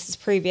all. And this is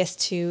previous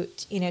to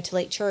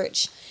Lake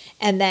Church.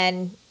 And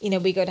then,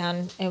 we go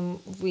down and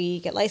we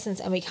get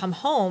licensed and we come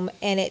home,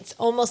 and it's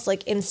almost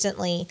like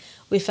instantly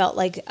we felt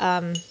like,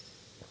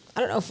 I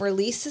don't know if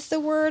release is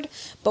the word,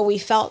 but we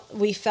felt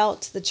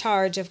the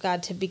charge of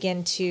God to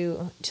begin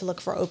to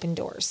look for open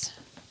doors,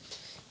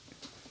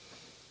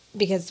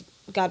 because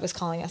God was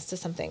calling us to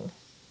something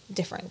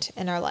different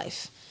in our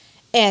life.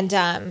 And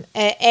then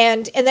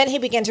he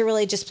began to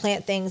really just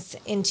plant things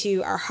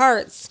into our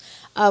hearts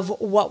of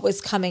what was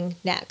coming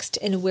next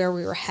and where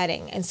we were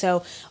heading. And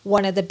so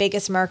one of the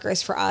biggest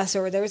markers for us,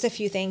 or there was a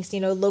few things,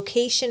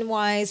 location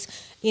wise,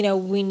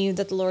 we knew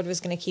that the Lord was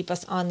going to keep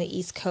us on the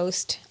East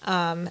Coast.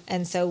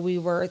 And so we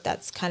were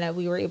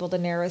able to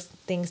narrow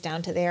things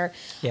down to there.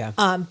 Yeah.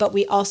 But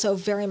we also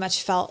very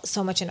much felt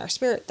so much in our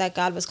spirit that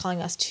God was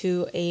calling us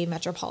to a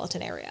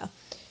metropolitan area.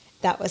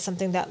 That was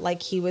something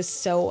that he was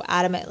so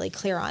adamantly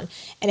clear on.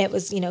 And it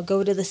was,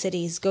 go to the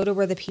cities, go to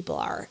where the people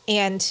are.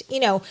 And,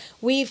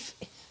 we've,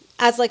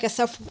 as a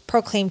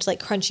self-proclaimed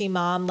crunchy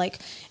mom,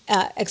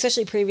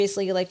 especially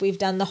previously, we've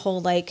done the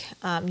whole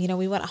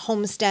we want a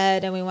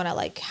homestead and we want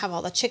to have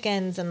all the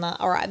chickens and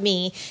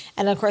me,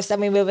 and of course then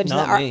we move into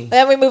an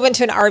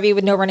RV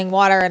with no running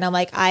water, and I'm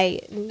I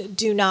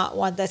do not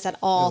want this at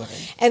all.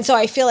 And so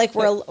I feel like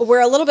we're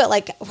a little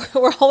bit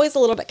we're always a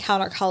little bit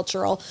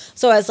countercultural.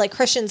 So as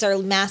Christians are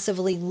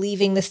massively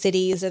leaving the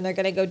cities and they're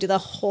going to go do the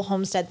whole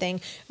homestead thing,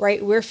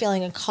 right? We're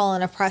feeling a call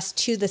and a press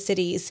to the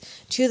cities,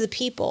 to the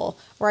people,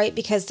 right?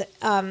 Because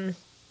God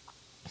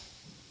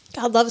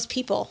loves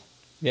people.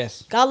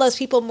 Yes. God loves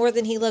people more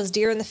than he loves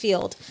deer in the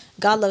field.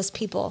 God loves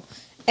people.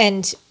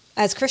 And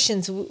as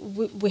Christians,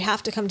 we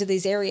have to come to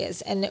these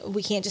areas, and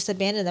we can't just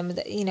abandon them.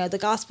 The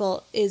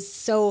gospel is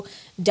so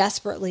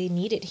desperately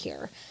needed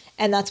here.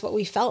 And that's what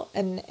we felt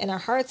in our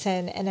hearts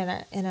and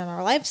in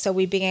our lives. So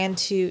we began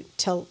to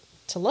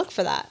look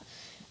for that.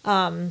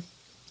 And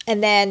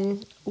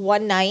then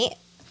one night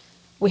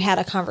we had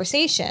a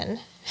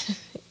conversation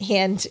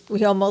And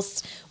we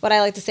almost, what I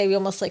like to say, we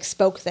almost like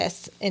spoke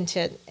this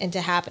into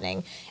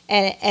happening.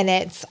 And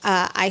it's,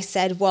 I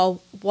said,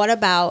 well, what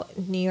about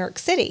New York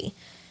City?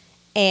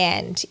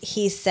 And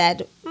he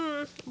said,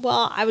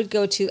 well, I would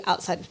go to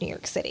outside of New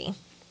York City.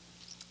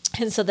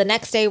 And so the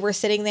next day we're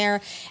sitting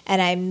there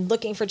and I'm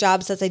looking for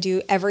jobs as I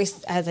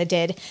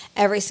did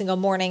every single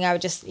morning. I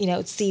would just,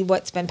 see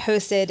what's been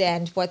posted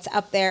and what's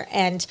up there.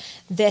 And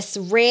this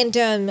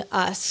random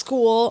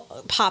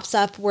school pops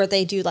up where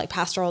they do like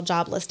pastoral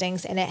job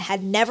listings. And it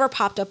had never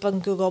popped up on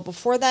Google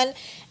before then.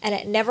 And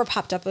it never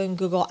popped up on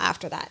Google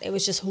after that. It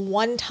was just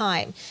one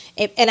time.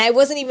 And I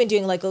wasn't even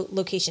doing like a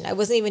location. I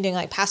wasn't even doing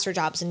like pastor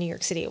jobs in New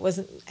York City. It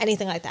wasn't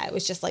anything like that. It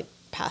was just like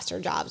pastor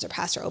jobs or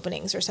pastor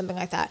openings or something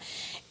like that.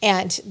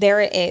 And there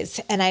it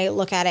is. And I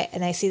look at it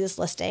and I see this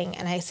listing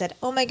and I said,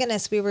 oh my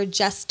goodness, we were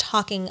just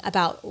talking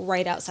about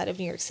right outside of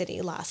New York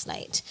City last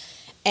night.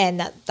 And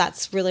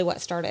that's really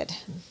what started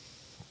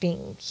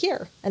being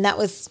here. And that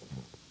was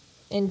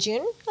in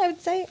June, I would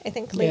say. I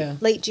think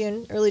late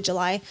June, early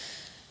July.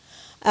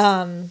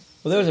 Well,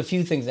 there was a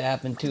few things that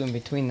happened too in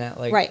between that.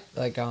 Like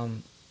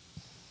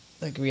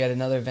we had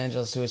another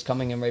evangelist who was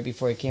coming in right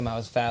before he came. I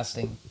was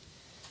fasting.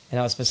 And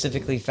I was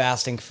specifically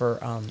fasting for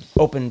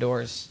open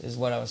doors is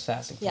what I was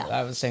fasting for. Yeah.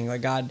 I was saying,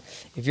 like, God,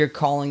 if you're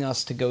calling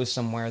us to go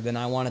somewhere, then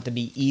I want it to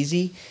be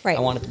easy. Right.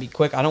 I want it to be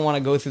quick. I don't want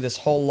to go through this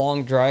whole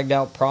long,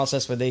 dragged-out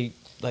process where they,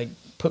 like,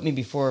 put me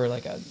before,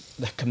 like, a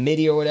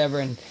committee or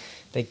whatever, and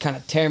they kind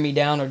of tear me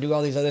down or do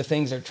all these other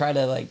things or try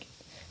to, like,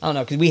 I don't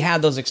know, because we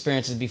had those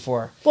experiences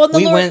before. Well,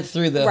 we went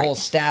through the whole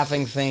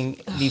staffing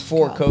thing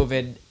before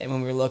COVID and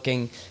when we were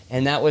looking,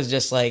 and that was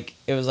just, like,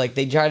 it was like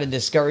they try to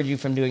discourage you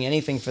from doing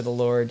anything for the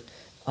Lord.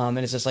 And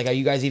it's just like, are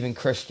you guys even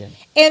Christian?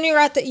 And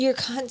you're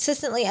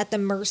consistently at the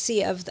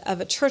mercy of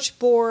a church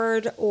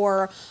board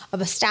or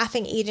of a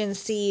staffing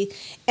agency.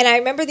 And I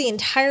remember the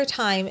entire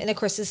time, and of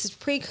course this is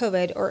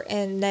pre-COVID,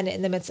 and then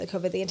in the midst of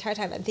COVID, the entire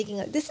time I'm thinking,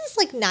 like, this is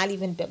like not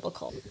even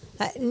biblical.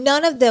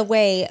 None of the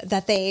way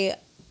that they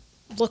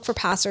look for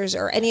pastors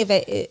or any of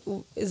it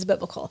is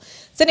biblical.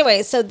 So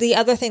anyway, so the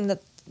other thing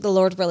that the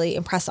Lord really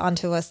impressed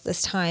onto us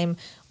this time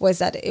was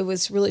that it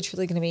was really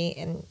truly going to be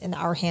in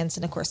our hands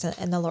and of course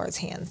in the Lord's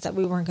hands, that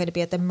we weren't going to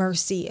be at the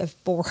mercy of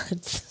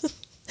boards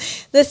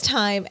this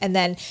time. And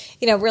then,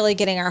 really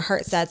getting our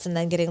heart sets and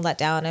then getting let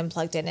down and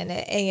plugged in. And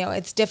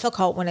it's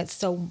difficult when it's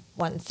so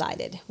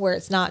one-sided, where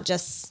it's not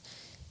just,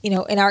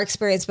 in our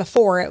experience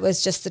before, it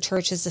was just the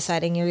church is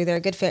deciding you're either a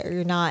good fit or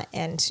you're not.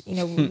 And,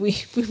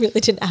 we really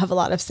didn't have a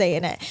lot of say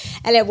in it.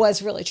 And it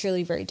was really,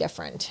 truly very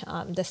different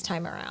this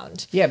time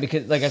around. Yeah,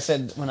 because like I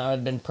said, when I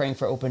had been praying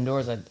for open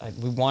doors,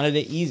 we wanted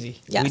it easy.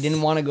 Yes. We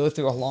didn't want to go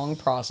through a long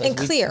process. And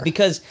clear.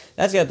 Because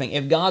that's the other thing.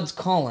 If God's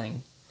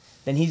calling,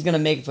 then he's going to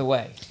make the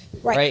way.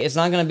 Right? It's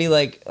not going to be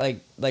like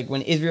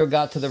when Israel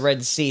got to the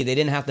Red Sea, they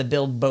didn't have to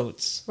build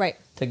boats. Right.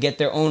 To get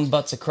their own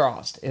butts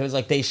across. It was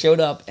like they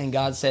showed up and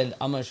God said,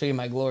 I'm going to show you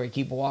my glory,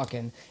 keep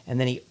walking. And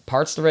then he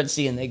parts the Red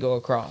Sea and they go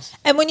across.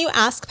 And when you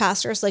ask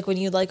pastors, like when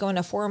you go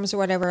into forums or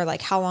whatever,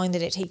 like how long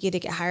did it take you to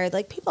get hired?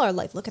 Like people are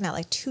like looking at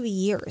like 2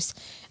 years.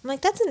 I'm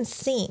like, that's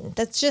insane.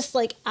 That's just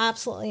like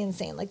absolutely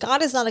insane. Like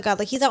God is not a God.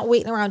 Like he's not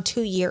waiting around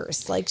 2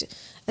 years. Like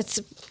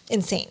it's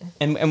insane.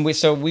 And we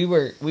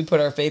put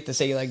our faith to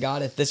say, like,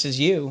 God, if this is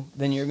you,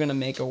 then you're going to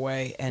make a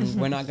way and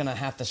we're not going to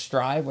have to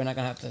strive. We're not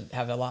going to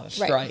have a lot of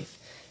strife. Right.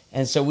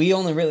 And so we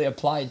only really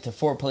applied to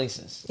 4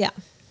 places. Yeah.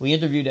 We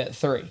interviewed at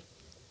 3.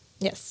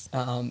 Yes.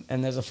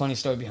 And there's a funny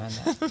story behind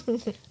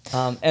that.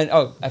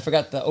 I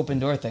forgot the open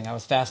door thing. I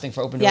was fasting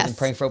for open doors and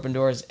praying for open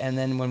doors. And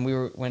then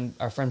when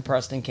our friend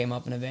Preston came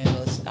up, an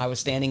evangelist, I was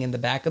standing in the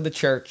back of the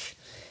church.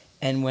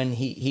 And when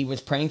he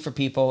was praying for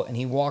people and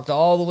he walked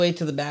all the way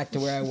to the back to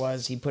where I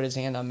was, he put his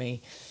hand on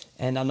me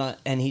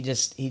and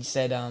he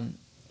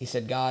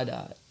said,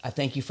 God, I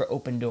thank you for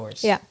open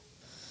doors. Yeah.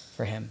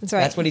 For him. That's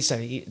right. That's what he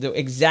said.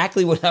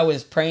 Exactly what I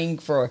was praying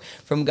for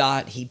from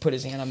God. He put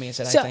his hand on me and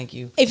said, I thank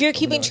you. If you're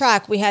keeping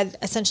track, we had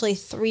essentially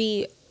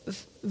 3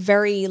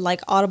 very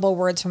audible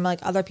words from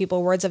other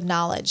people, words of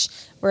knowledge,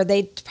 where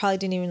they probably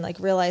didn't even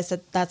realize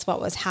that that's what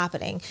was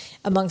happening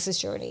amongst this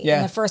journey. Yeah.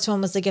 And the first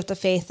one was the gift of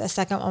faith. The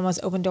second one was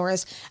open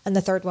doors. And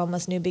the third one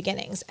was new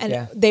beginnings.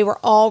 And they were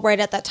all right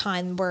at that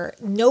time where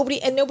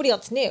nobody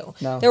else knew.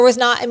 No. There was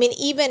not,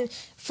 even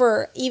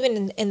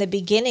in the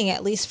beginning,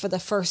 at least for the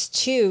first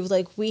 2,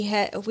 we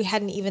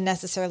hadn't even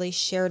necessarily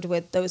shared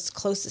with those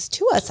closest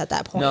to us at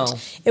that point. No.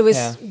 It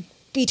was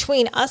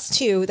between us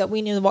 2 that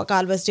we knew what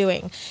God was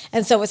doing.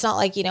 And so it's not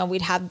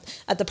we'd have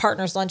at the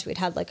partners lunch, we'd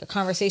had a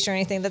conversation or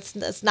anything.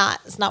 That's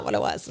not what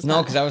it was.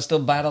 No, because I was still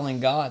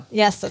battling God.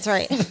 Yes, that's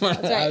right. That's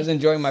right. I was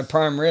enjoying my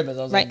prime rib as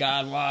I was like,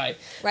 God, why?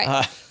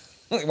 Right.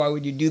 Why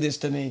would you do this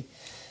to me?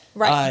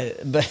 Right.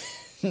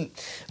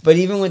 But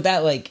even with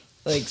that,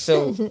 Like,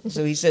 so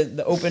he said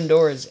the open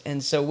doors.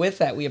 And so with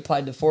that, we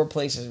applied to 4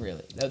 places,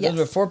 really. Those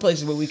were 4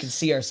 places where we could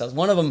see ourselves.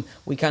 One of them,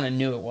 we kind of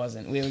knew it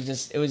wasn't. It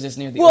was just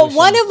near the ocean. Well,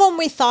 one of them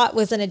we thought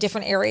was in a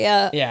different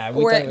area. Yeah.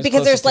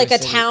 Because there's like a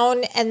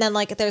town, and then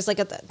like there's like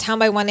a town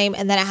by one name,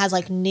 and then it has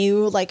like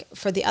new, like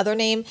for the other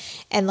name.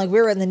 And like we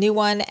were in the new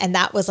one, and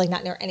that was like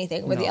not near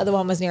anything, where the other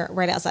one was near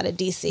right outside of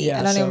DC. Yeah,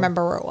 I don't even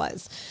remember where it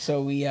was.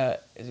 So we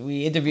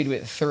interviewed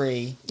with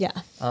 3. Yeah.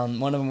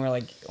 One of them were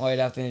like, right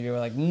after the interview, we're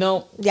like,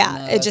 nope.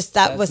 Yeah, no,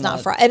 that was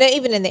not for, and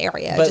even in the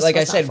area. But like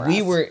I said,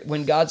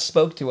 when God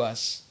spoke to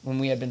us, when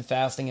we had been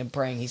fasting and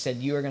praying, he said,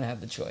 you are going to have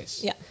the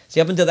choice. Yeah.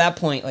 See, up until that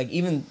point, like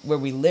even where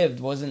we lived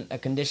wasn't a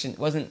condition,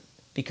 wasn't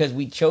because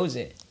we chose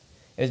it.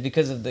 It was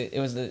because of it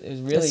was really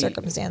the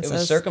circumstances. It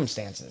was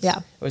circumstances. Yeah.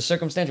 It was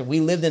circumstantial.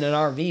 We lived in an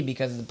RV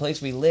because the place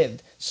we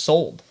lived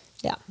sold.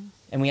 Yeah.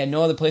 And we had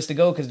no other place to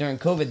go because during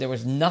COVID there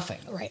was nothing.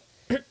 Right.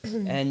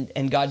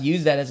 and God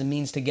used that as a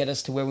means to get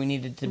us to where we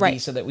needed to be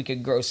so that we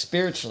could grow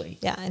spiritually.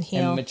 Yeah, and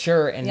heal. And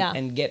mature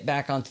and get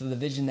back onto the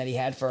vision that he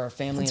had for our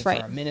family and for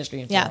our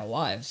ministry and for our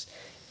lives.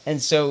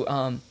 And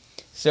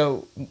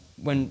so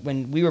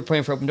when we were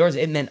praying for open doors,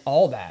 it meant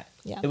all that.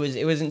 Yeah.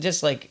 It wasn't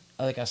just like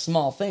a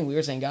small thing. We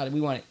were saying, God,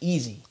 we want it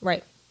easy.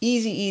 Right.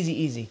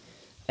 Easy.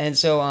 And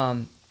so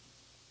I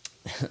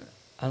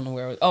don't know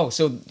where I was. Oh,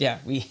 so yeah,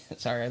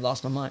 sorry, I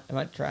lost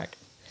my track.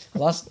 I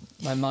lost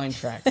my mind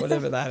track,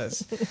 whatever that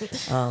is.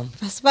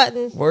 Press the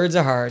button. Words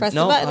are hard. Press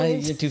the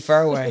button. You're too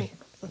far away.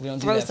 We don't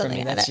do that for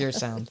me. That's your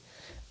sound.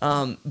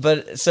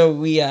 But so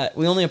we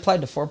only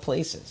applied to 4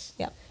 places.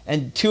 Yeah.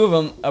 And 2 of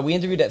them, we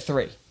interviewed at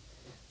 3.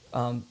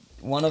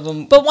 One of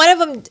them... But one of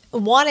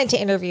them wanted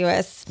to interview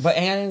us. But I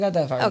didn't got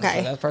that far.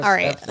 Okay. So all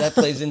right. That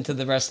plays into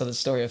the rest of the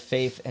story of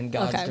faith and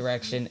God's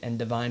direction and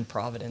divine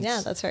providence. Yeah,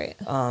 that's right.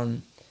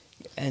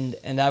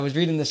 And I was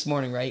reading this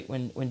morning, right,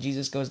 when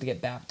Jesus goes to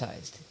get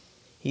baptized.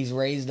 He's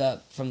raised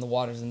up from the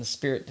waters and the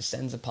Spirit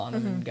descends upon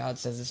him. And God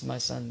says, this is my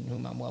son in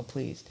whom I'm well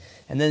pleased.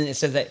 And then it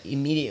says that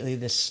immediately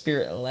the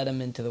Spirit led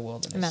him into the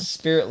wilderness. Amen.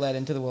 Spirit led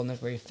into the wilderness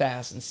where he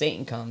fasts and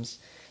Satan comes.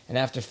 And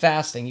after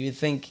fasting, you'd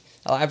think,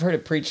 I've heard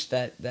it preached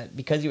that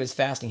because he was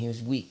fasting, he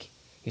was weak.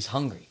 He was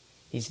hungry.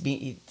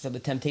 So the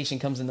temptation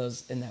comes in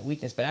that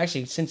weakness. But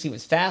actually, since he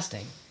was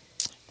fasting,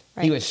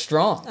 he was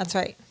strong. That's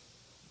right.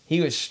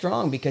 He was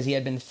strong because he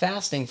had been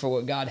fasting for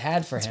what God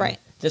had for him. That's right.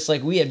 Just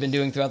like we had been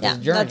doing throughout this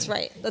journey. That's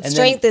right. That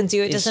strengthens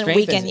you. It doesn't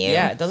weaken you.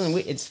 Yeah, it doesn't.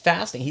 It's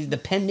fasting. He's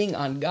depending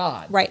on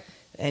God. Right.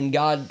 And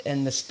God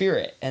and the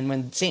Spirit. And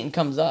when Satan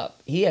comes up,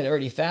 he had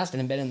already fasted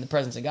and been in the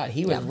presence of God.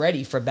 He was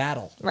ready for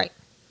battle. Right.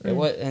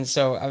 And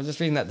so I was just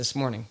reading that this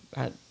morning.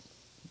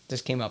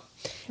 Just came up.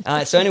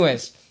 So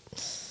anyways,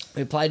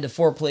 we applied to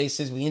 4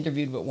 places. We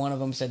interviewed with one of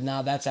them. Said,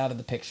 "No, that's out of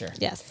the picture."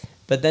 Yes.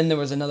 But then there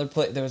was another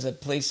place. There was a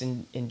place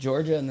in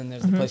Georgia, and then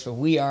there's a place where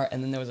we are,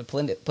 and then there was a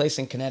place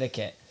in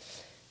Connecticut.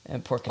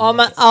 And Port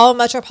Connecticut. All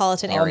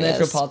metropolitan areas. All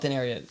metropolitan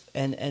areas.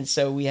 And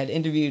so we had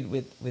interviewed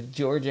with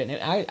Georgia, and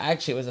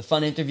it was a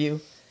fun interview.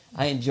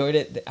 I enjoyed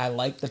it. I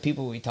liked the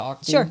people we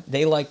talked to. Sure.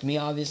 They liked me,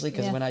 obviously,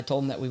 because when I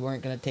told them that we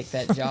weren't going to take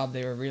that job,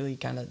 they were really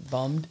kind of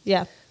bummed.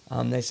 Yeah.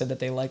 They said that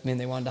they liked me and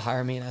they wanted to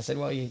hire me, and I said,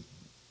 well,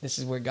 this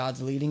is where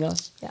God's leading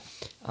us.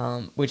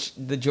 Yeah. Which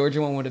the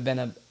Georgia one would have been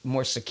a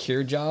more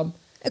secure job.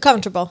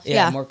 Comfortable.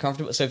 Yeah. More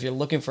comfortable. So if you're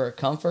looking for a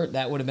comfort,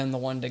 that would have been the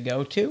one to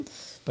go to.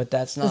 But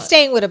that's not. The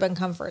staying would have been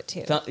comfort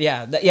too. That's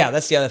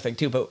the other thing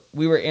too. But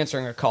we were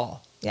answering a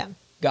call. Yeah.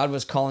 God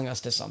was calling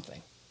us to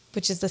something.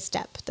 Which is the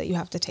step that you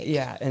have to take.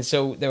 Yeah, and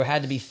so there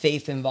had to be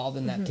faith involved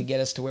in that to get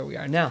us to where we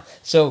are now.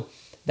 So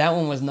that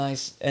one was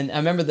nice. And I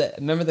remember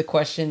the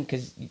question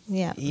because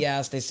he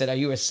asked. They said, "Are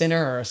you a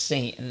sinner or a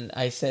saint?" And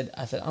I said,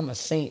 "I'm a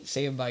saint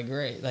saved by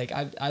grace. Like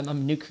I'm a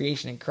new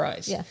creation in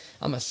Christ. Yeah.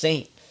 I'm a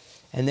saint."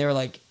 And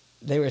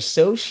they were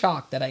so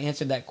shocked that I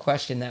answered that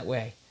question that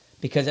way.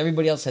 Because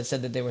everybody else had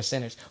said that they were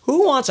sinners.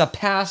 Who wants a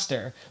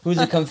pastor who's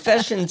a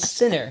confession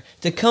sinner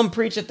to come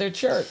preach at their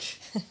church?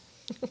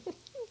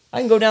 I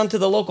can go down to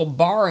the local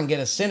bar and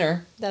get a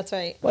sinner. That's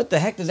right. What the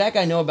heck does that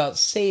guy know about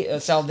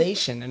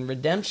salvation and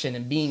redemption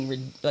and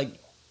being like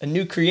a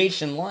new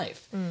creation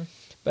life?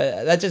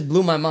 But that just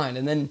blew my mind.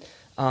 And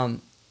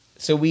then,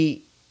 so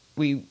we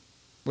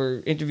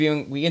were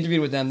interviewing. We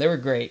interviewed with them. They were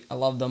great. I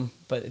loved them,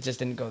 but it just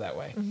didn't go that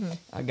way.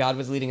 God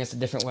was leading us a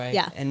different way.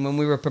 Yeah. And when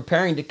we were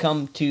preparing to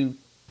come to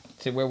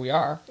where we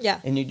are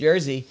in New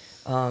Jersey,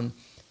 I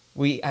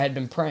had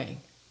been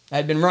praying. I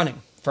had been running,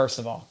 first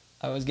of all.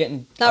 I was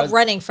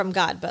running from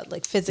God, but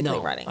like physically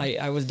running.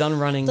 I was done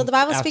running. So the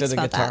Bible after speaks the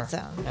about guitar. that.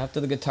 So.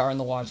 After the guitar and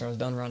the watch, I was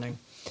done running.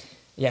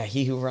 Yeah,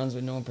 he who runs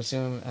with no one pursue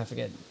him. I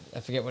forget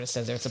what it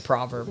says there. It's a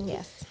proverb.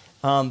 Yes.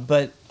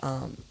 But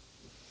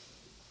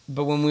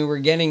when we were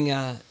getting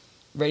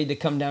ready to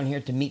come down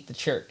here to meet the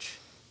church,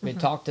 we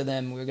talked to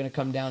them. We were going to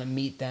come down and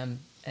meet them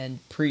and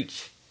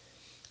preach.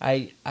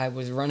 I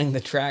was running the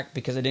track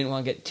because I didn't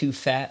want to get too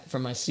fat for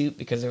my suit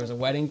because there was a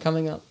wedding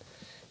coming up.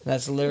 And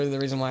that's literally the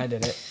reason why I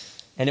did it.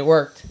 And it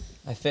worked.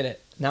 I fit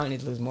it. Now I need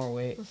to lose more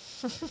weight.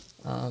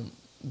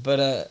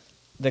 But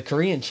the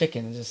Korean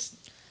chicken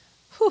just...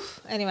 Whew.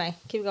 Anyway,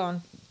 keep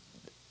going.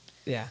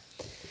 Yeah.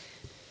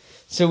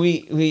 So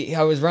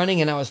I was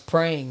running and I was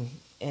praying,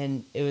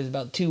 and it was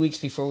about 2 weeks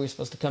before we were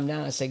supposed to come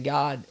down. I said,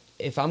 God,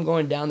 if I'm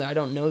going down there, I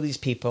don't know these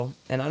people,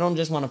 and I don't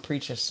just want to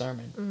preach a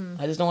sermon.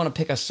 I just don't want to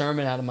pick a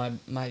sermon out of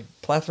my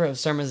plethora of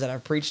sermons that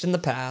I've preached in the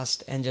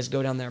past and just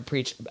go down there and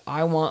preach.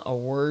 I want a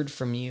word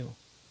from you.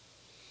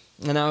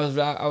 And I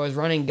was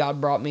running. God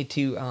brought me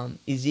to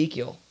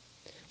Ezekiel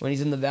when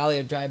he's in the valley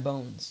of dry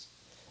bones.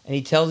 And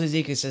he tells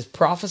Ezekiel, he says,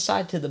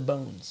 prophesy to the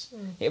bones.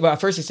 Well,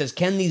 first he says,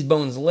 can these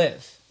bones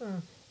live?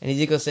 And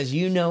Ezekiel says,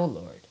 you know,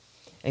 Lord.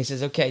 And he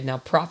says, okay, now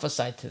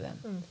prophesy to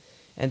them.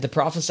 And to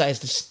prophesy is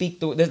to speak,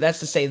 that's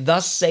to say,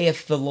 thus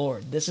saith the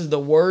Lord. This is the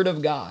word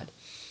of God.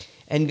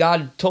 And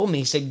God told me,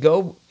 he said,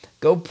 go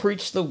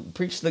preach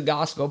the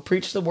gospel,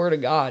 preach the word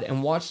of God,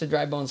 and watch the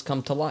dry bones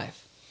come to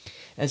life.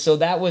 And so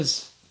that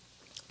was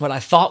what I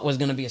thought was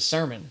going to be a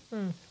sermon.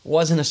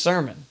 Wasn't a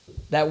sermon.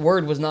 That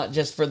word was not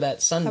just for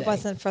that Sunday. That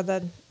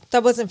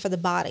wasn't for the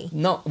body.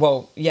 No,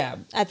 well, yeah.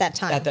 At that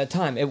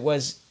time. It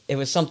was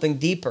something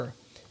deeper.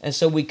 And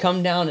so we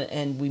come down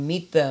and we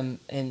meet them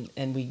and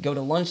we go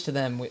to lunch to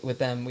them with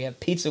them. We have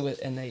pizza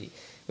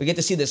we get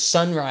to see the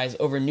sunrise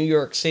over New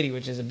York City,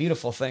 which is a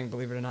beautiful thing,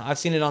 believe it or not. I've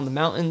seen it on the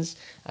mountains,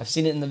 I've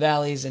seen it in the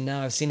valleys, and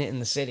now I've seen it in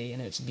the city,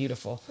 and it's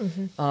beautiful.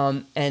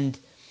 And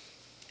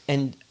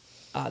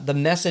the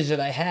message that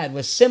I had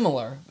was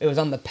similar. It was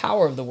on the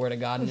power of the Word of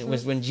God, and it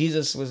was when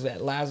Jesus was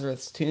at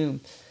Lazarus'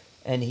 tomb,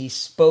 and he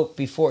spoke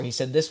before. He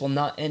said, this will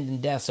not end in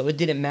death. So it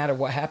didn't matter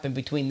what happened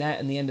between that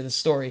and the end of the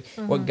story.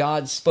 What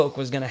God spoke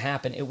was going to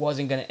happen. It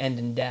wasn't going to end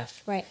in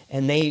death. Right.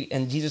 And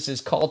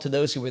Jesus' call to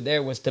those who were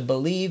there was to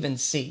believe and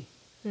see.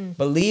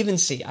 Believe and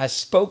see. I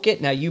spoke it.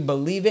 Now you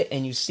believe it,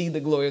 and you see the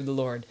glory of the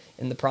Lord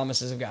in the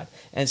promises of God.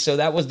 And so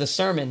that was the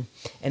sermon.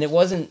 And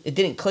it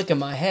didn't click in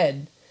my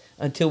head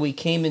until we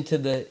came into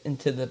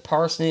the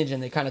parsonage,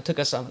 and they kind of took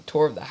us on a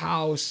tour of the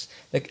house.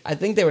 Like, I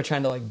think they were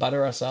trying to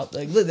butter us up.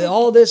 Like, look,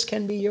 all this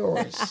can be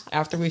yours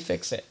after we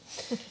fix it.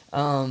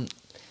 And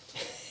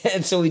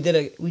so we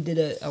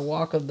did a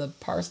walk of the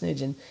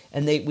parsonage, and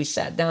we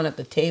sat down at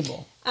the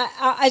table.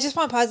 I just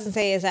want to pause and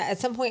say is that at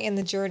some point in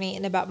the journey,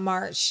 in about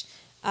March,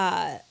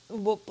 a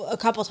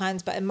couple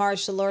times, but in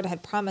March, the Lord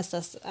had promised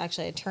us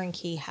actually a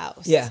turnkey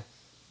house. Yeah.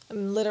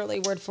 Literally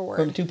word for word.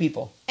 From 2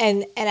 people.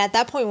 And at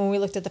that point, when we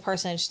looked at the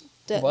parsonage,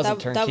 that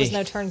was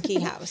no turnkey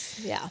house.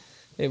 Yeah.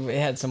 It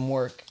had some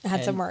work. It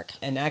had some work.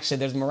 And actually,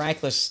 there's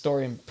miraculous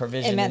story and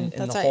provision Amen.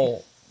 in the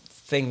whole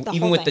thing,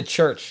 even with the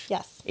church.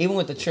 Yes. Even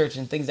with the church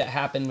and things that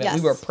happened that Yes.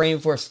 we were praying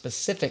for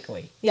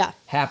specifically. Yeah.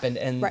 Happened,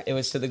 and Right. it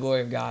was to the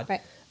glory of God.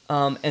 Right.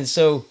 And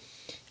so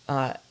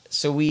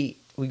we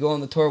go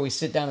on the tour. We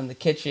sit down in the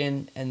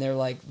kitchen, and they're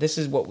like, "This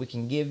is what we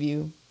can give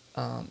you.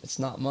 It's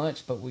not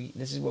much, but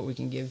this is what we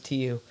can give to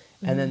you."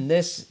 And then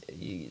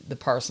the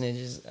parsonage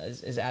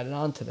is added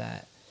on to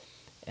that,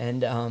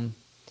 and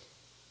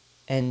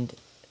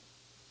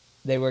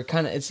they were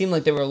kind of. It seemed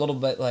like they were a little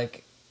bit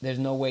like, "There's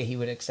no way he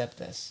would accept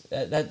this."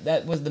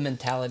 That was the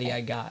mentality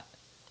I got.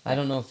 I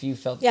don't know if you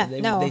felt. Yeah,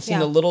 they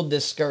seemed a little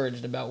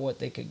discouraged about what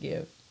they could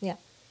give. Yeah.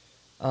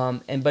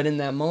 But in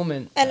that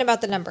moment, and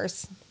about the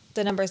numbers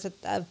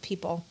of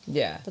people.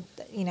 Yeah.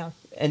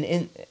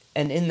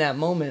 And in that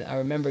moment, I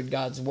remembered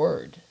God's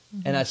word,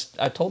 and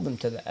I told them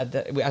to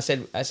that. I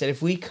said,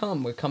 if we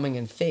come, we're coming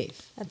in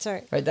faith. That's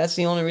right. Right. That's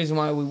the only reason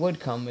why we would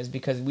come, is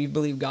because we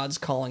believe God's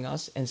calling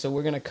us, and so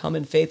we're going to come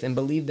in faith and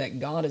believe that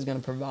God is going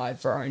to provide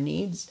for our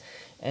needs,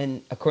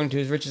 and according to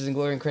His riches and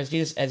glory in Christ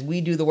Jesus, as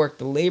we do the work,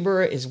 the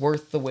laborer is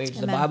worth the wage.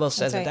 Amen. The Bible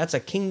says That's right. that's a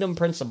kingdom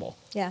principle.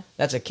 Yeah.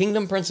 That's a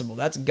kingdom principle.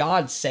 That's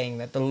God saying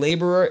that the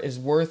laborer is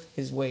worth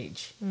his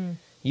wage.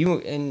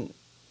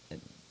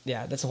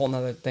 That's a whole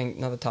nother thing,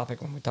 another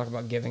topic when we talk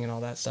about giving and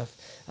all that stuff.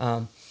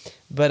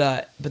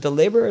 But the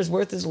laborer is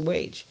worth his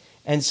wage.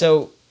 And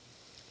so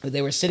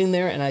they were sitting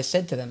there, and I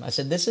said to them,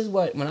 this is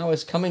what, when I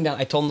was coming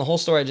down, I told them the whole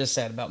story I just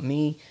said about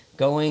me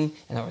going,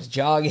 and I was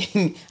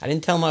jogging. I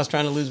didn't tell them I was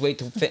trying to lose weight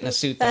to fit in a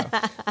suit, though.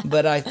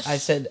 But I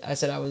said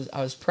I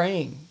was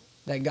praying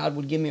that God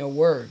would give me a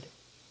word.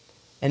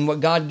 And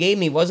what God gave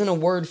me wasn't a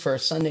word for a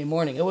Sunday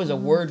morning. It was a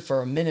word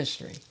for a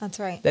ministry.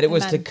 That's right. That it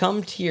was to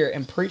come here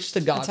and preach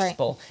the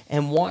gospel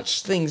and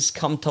watch things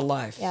come to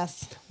life.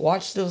 Yes.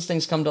 Watch those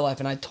things come to life.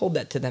 And I told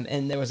that to them,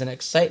 and there was an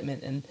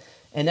excitement.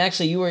 And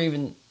actually,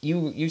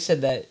 you said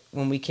that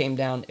when we came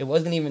down, it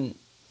wasn't even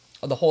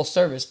the whole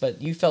service,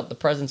 but you felt the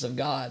presence of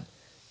God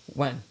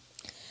when?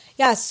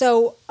 Yeah,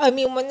 so,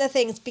 one of the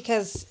things,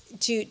 because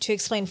to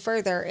explain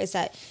further, is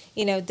that,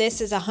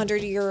 this is a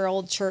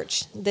 100-year-old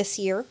church this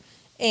year.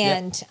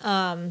 And,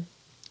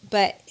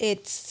 but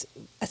it's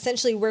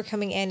essentially, we're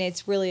coming in,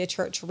 it's really a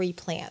church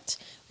replant.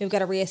 We've got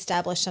to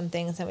reestablish some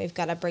things, and we've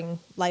got to bring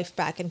life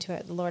back into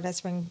it. The Lord has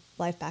to bring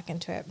life back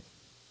into it.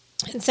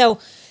 And so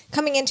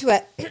coming into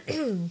it,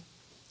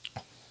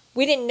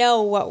 we didn't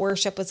know what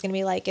worship was going to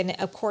be like. And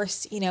of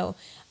course,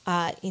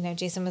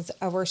 Jason was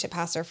a worship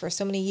pastor for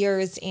so many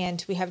years,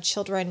 and we have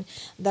children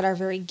that are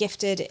very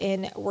gifted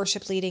in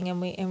worship leading,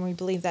 and we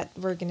believe that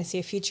we're going to see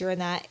a future in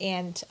that.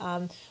 And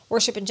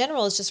worship in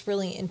general is just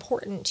really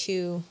important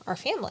to our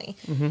family.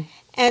 Mm-hmm.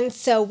 And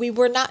so we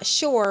were not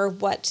sure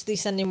what the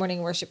Sunday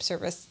morning worship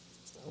service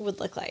would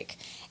look like.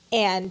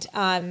 And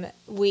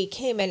we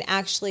came, and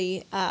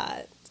actually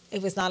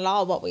it was not at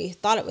all what we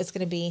thought it was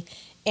going to be.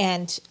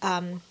 And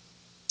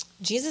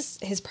Jesus,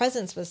 his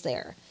presence was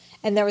there.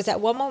 And there was that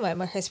one moment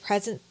where his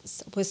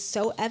presence was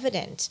so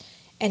evident,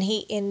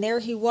 and there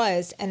he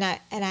was. And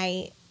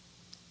I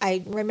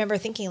remember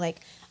thinking, like,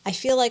 I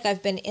feel like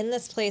I've been in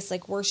this place,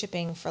 like,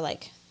 worshiping for,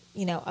 like,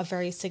 a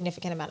very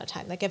significant amount of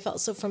time. Like, it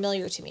felt so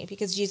familiar to me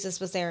because Jesus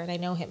was there, and I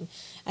know him.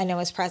 I know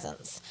his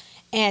presence.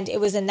 And it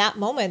was in that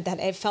moment that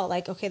it felt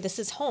like, okay, this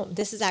is home.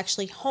 This is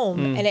actually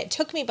home. And it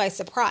took me by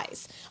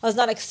surprise. I was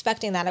not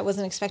expecting that. I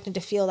wasn't expecting to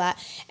feel that.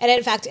 And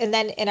in fact, and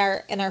then in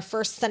our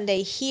first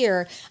Sunday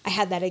here, I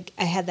had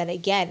that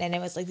again. And it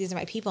was like, these are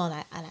my people,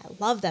 and I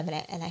love them,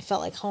 and I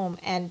felt like home.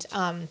 And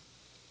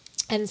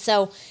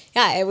so,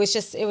 yeah, it was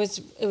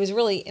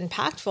really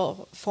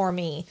impactful for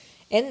me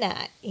in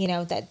that,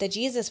 that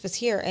Jesus was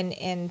here, and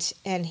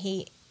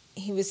he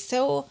was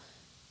so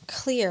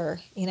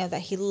clear,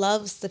 that he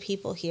loves the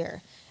people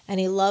here, and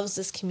he loves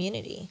this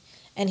community,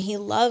 and he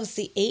loves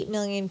the 8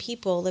 million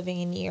people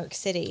living in New York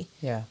City.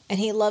 Yeah. And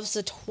he loves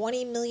the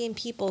 20 million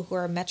people who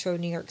are Metro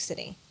New York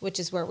City, which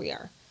is where we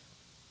are.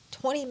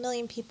 20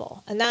 million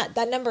people. And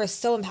that number is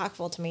so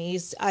impactful to me.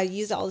 I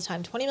use it all the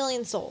time. 20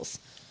 million souls.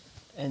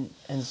 And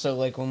so,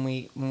 like, when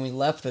we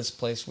left this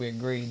place, we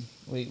agreed.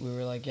 We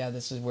were like, yeah,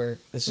 this is where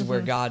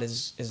God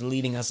is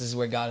leading us. This is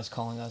where God is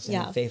calling us. And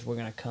in faith, we're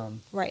going to come.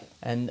 Right.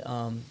 And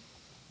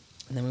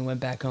then we went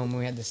back home, and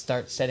we had to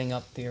start setting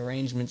up the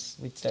arrangements.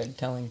 We started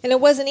telling. And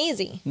it wasn't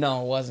easy.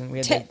 No, it wasn't. We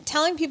had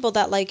telling people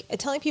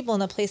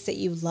in a place that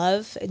you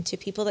love, and to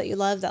people that you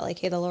love, that, like,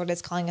 hey, the Lord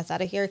is calling us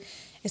out of here.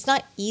 It's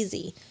not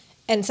easy.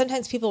 And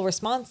sometimes people's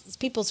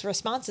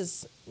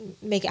responses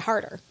make it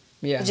harder.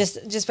 Yeah.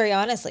 Just very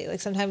honestly,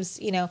 like, sometimes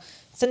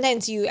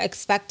you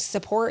expect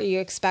support, you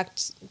expect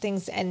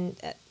things, and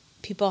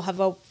people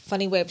have a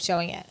funny way of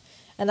showing it.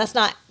 And that's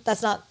not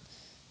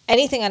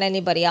anything on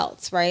anybody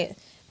else, right?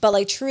 But,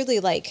 like,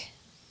 truly, like,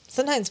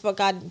 sometimes what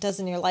God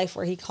does in your life,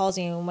 where he calls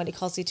you and what he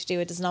calls you to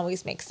do, it doesn't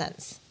always make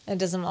sense. It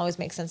doesn't always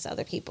make sense to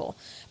other people.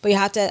 But you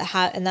have to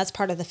and that's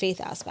part of the faith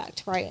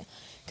aspect, right?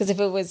 Because if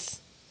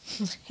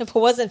it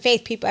wasn't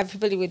faith,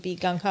 everybody would be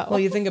gung-ho.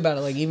 Well, you think about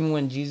it, like, even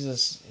when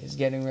Jesus is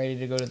getting ready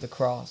to go to the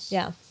cross.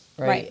 Yeah.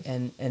 Right.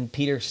 And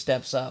Peter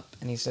steps up,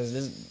 and he says,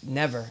 This is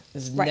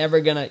never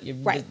gonna.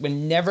 We're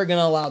never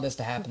gonna allow this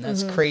to happen.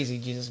 That's crazy,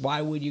 Jesus.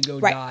 Why would you go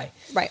die?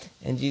 Right.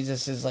 And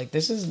Jesus is like,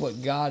 this is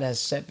what God has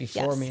set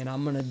before me, and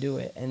I'm gonna do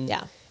it. And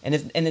yeah. And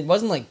it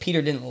wasn't like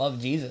Peter didn't love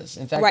Jesus.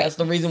 In fact, that's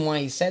the reason why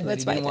he said that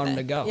he didn't want him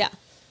to go. Yeah.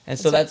 And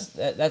so that's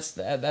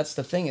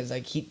the thing, is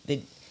like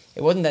it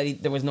wasn't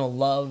that there was no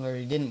love, or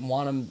he didn't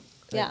want him.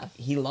 Like,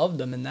 he loved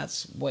him, and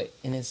that's what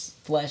in his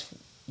flesh.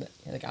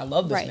 Like, I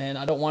love this man.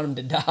 I don't want him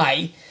to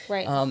die.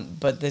 Right.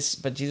 But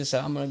Jesus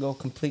said, I'm going to go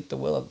complete the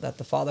will that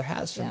the Father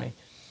has for me.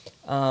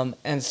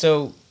 And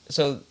so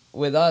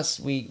with us,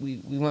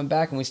 we went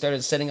back and we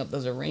started setting up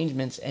those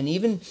arrangements, and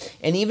even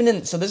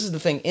so this is the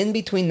thing, in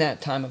between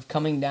that time of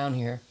coming down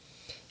here,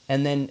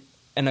 and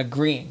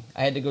agreeing,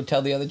 I had to go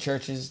tell the other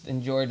churches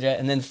in Georgia,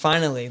 and then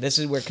finally, this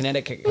is where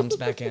Connecticut comes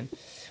back in.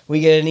 We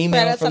get an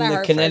email from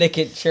the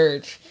Connecticut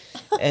church.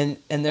 And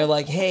they're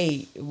like,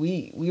 hey,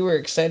 we were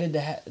excited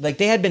to have, like,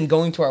 they had been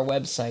going to our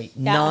website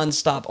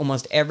nonstop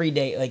almost every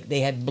day. Like, they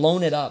had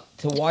blown it up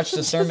to watch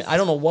the sermon. I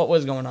don't know what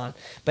was going on,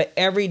 but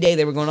every day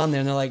they were going on there,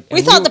 and they're like,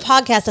 we thought the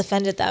podcast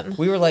offended them.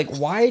 We were like,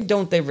 why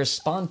don't they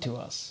respond to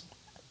us?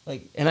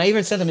 Like, and I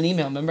even sent them an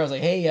email. Remember, I was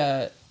like,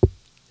 hey,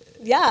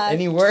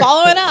 any word?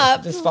 Following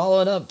up. Just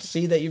following up.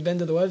 See that you've been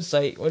to the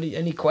website.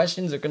 Any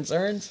questions or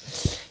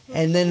concerns?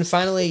 And then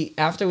finally,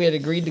 after we had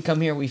agreed to come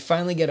here, we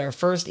finally get our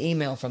first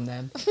email from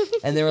them.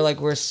 And they were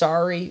like, we're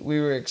sorry. We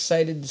were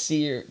excited to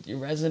see your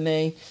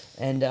resume.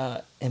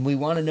 And we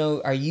want to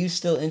know, are you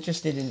still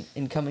interested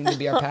in coming to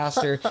be our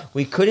pastor?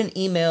 We couldn't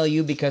email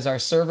you because our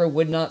server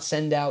would not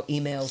send out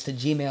emails to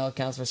Gmail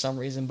accounts for some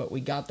reason, but we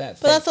got that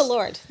fixed. But that's the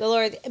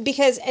Lord.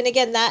 Because, and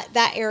again,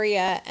 that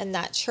area and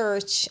that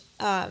church,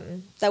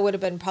 that would have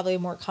been probably a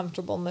more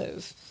comfortable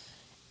move.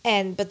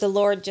 But the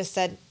Lord just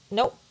said,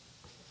 nope.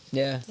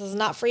 Yeah. This is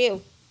not for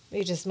you.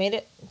 We just made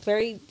it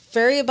very,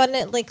 very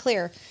abundantly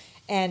clear.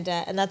 And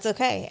that's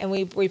okay. And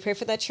we pray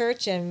for that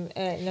church, and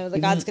know that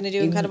God's going to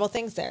do incredible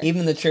things there.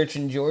 Even the church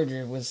in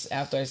Georgia was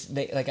after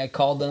I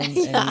called them, and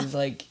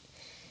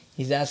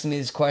he's asking me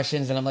these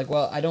questions, and I'm like,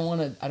 well, I don't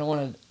want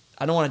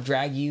to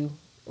drag you.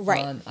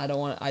 Right.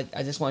 On.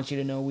 I just want you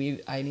to know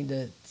I need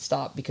to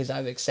stop because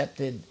I've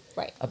accepted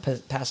a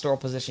pastoral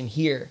position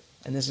here.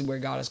 And this is where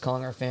God is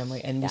calling our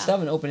family. And we still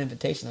have an open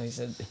invitation, though.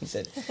 He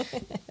said,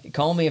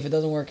 call me if it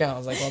doesn't work out. I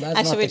was like, well, that's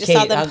Actually, we not the just saw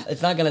case. them-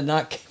 It's not going to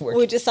not work.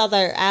 We just saw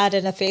their ad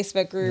in a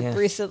Facebook group Yeah.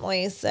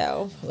 recently,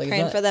 so Like,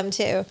 praying it's for them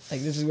too.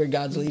 Like, this is where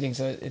God's leading,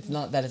 so it's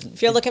not that it's...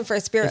 If you're looking for a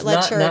it's spirit-led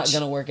not church,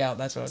 going to work out.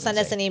 That's what I was send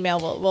gonna us say. an email.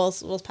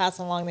 We'll pass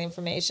along the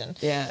information.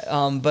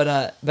 Yeah,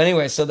 but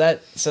anyway, so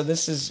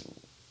this is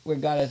where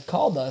God had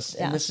called us,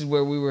 and Yeah. this is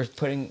where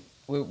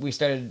we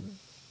started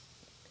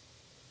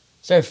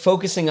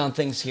focusing on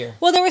things here.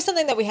 Well, there was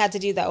something that we had to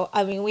do, though.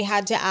 I mean, we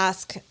had to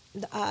ask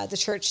the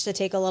church to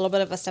take a little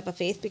bit of a step of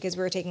faith because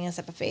we were taking a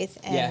step of faith,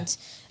 and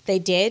they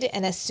did.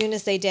 And as soon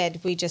as they did,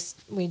 we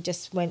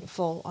just went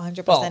full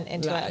 100%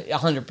 into it.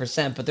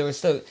 100%. But there was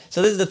still.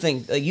 So this is the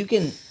thing. Like you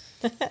can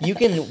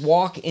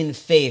walk in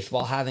faith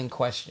while having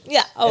questions.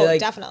 Yeah. Oh, Like,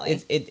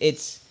 definitely.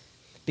 It's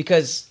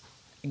because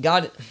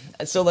God.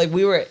 So like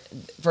we were,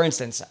 for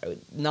instance,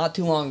 not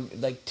too long,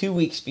 like 2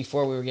 weeks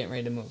before we were getting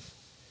ready to move.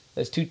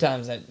 There's 2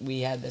 times that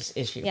we had this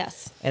issue.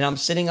 Yes. And I'm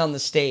sitting on the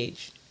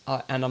stage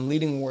and I'm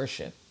leading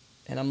worship,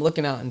 and I'm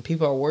looking out and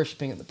people are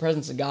worshiping and the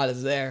presence of God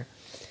is there,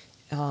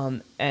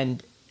 and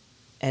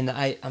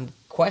I'm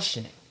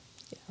questioning.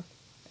 Yeah.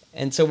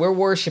 And so we're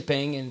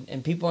worshiping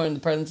and people are in the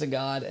presence of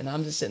God, and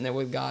I'm just sitting there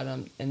with God,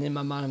 and in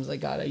my mind I'm like,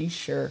 God, are you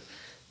sure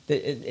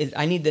that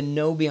I need to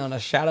know beyond a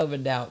shadow of a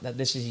doubt that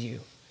this is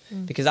you,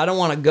 because I don't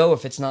want to go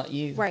if it's not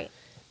you. Right.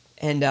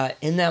 And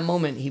in that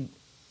moment,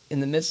 in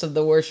the midst of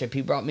the worship,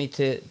 he brought me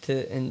to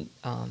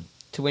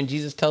when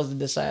Jesus tells the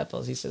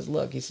disciples, he says,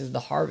 look, he says, the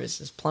harvest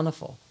is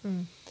plentiful.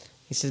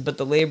 He says, but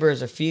the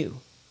laborers are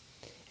few.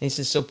 And he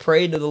says, so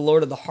pray to the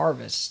Lord of the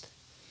harvest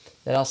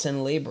that I'll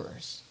send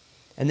laborers.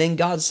 And then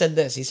God said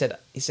this, he said,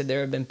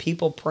 there have been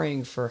people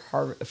praying for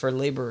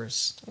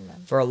laborers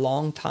Amen. for a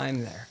long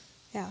time there.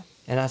 Yeah.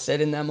 And I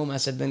said in that moment, I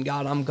said, then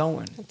God, I'm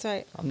going. That's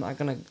right. I'm not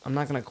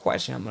gonna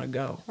question, I'm gonna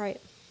go. Right.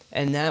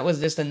 And that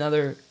was just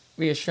another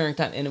reassuring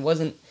time. And it was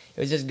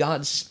just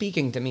God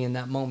speaking to me in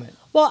that moment.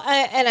 Well,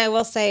 I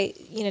will say,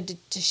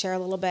 to share a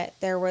little bit,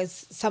 there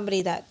was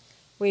somebody that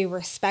we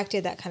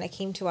respected that kind of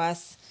came to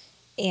us,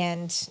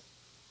 and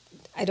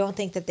I don't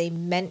think that they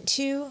meant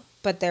to,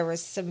 but there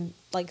was some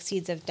like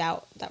seeds of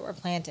doubt that were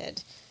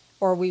planted,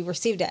 or we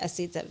received it as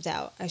seeds of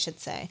doubt, I should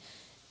say.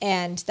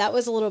 And that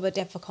was a little bit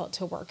difficult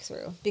to work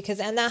through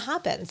and that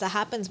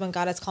happens when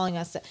God is calling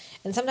us.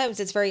 And sometimes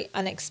it's very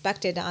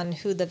unexpected on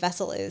who the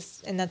vessel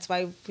is. And that's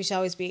why we should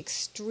always be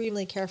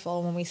extremely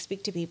careful when we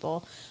speak to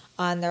people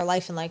on their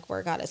life and like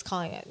where God is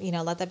calling it.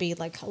 Let that be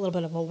like a little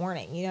bit of a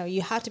warning.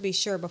 You have to be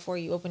sure before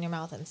you open your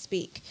mouth and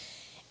speak.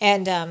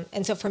 And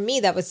so for me,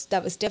 that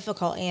was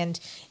difficult. And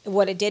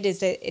what it did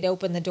is it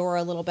opened the door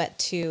a little bit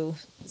to,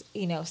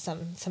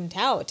 some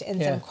doubt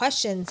and some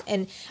questions.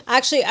 And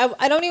actually,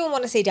 I don't even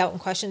want to say doubt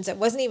and questions. It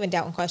wasn't even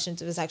doubt and questions.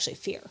 It was actually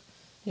fear.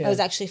 Yeah. It was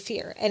actually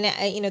fear. And,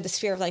 this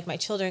fear of like my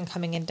children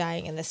coming and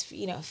dying, and this,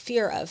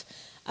 fear of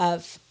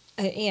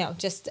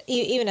just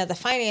even of the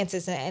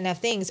finances and of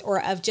things,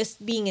 or of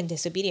just being in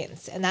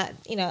disobedience. And that,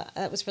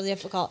 that was really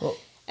difficult. Well,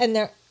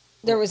 and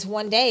there was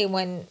one day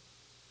when,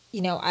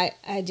 I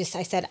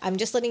said, I'm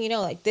just letting you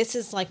know, like, this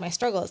is like my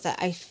struggle, is that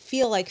I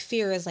feel like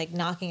fear is like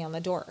knocking on the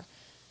door.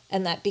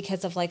 And that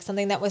because of like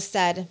something that was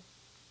said,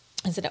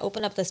 I said,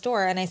 open up this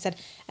door. And I said,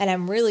 and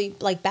I'm really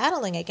like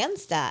battling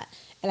against that.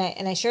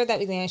 And I shared that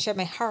with you. I shared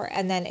my heart.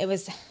 And then it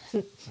was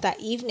that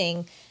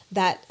evening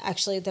that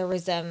actually there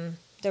was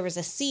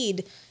a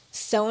seed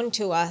sown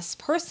to us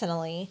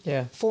personally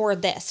for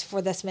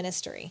this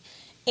ministry.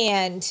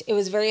 And it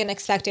was very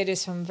unexpected. It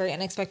was from a very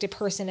unexpected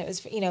person. It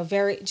was,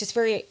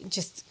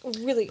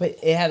 really. But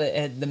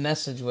the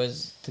message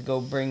was to go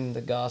bring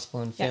the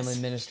gospel and family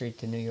ministry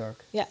to New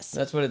York. Yes.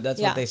 That's what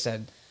they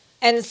said.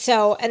 And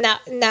so, and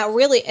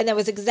that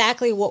was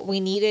exactly what we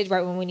needed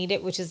right when we need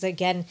it, which is,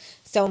 again,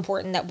 so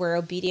important that we're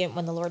obedient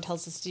when the Lord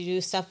tells us to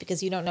do stuff,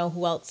 because you don't know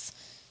who else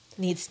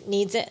needs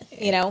it,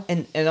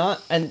 And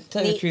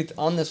tell you the truth,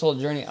 on this whole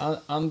journey,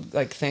 I'm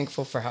like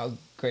thankful for how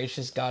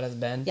gracious God has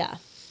been. Yeah.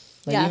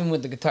 Like even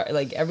with the guitar,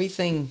 like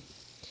everything,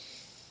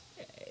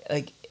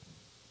 like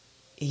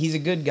he's a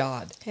good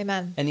God.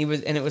 Amen. And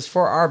it was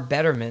for our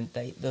betterment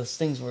that those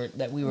things were,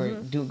 that we were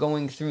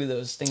going through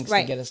those things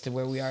to get us to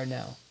where we are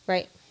now.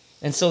 Right.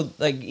 And so,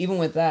 like, even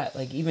with that,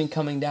 like, even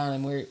coming down,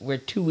 and we're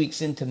 2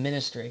 weeks into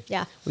ministry.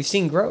 Yeah. We've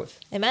seen growth.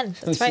 Amen.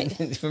 That's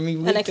right. For me,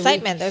 and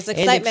excitement. There's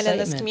excitement in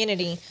this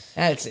community.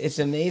 Yeah, it's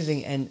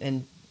amazing.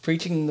 And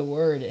preaching the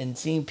word and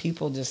seeing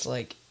people just,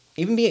 like,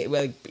 even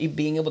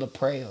being able to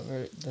pray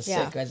over the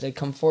sick as they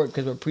come forward,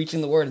 because we're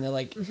preaching the word, and they're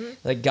like,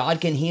 like,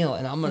 God can heal,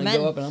 and I'm going to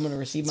go up and I'm going to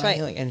receive my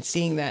healing. And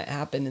seeing that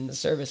happen in the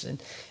service.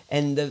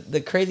 And the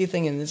crazy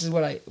thing, and this is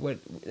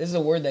this is a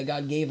word that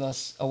God gave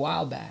us a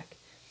while back,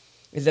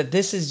 is that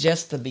this is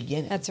just the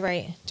beginning. That's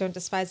right. Don't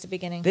despise the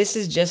beginning. This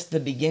is just the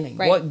beginning.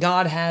 Right. What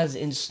God has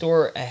in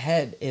store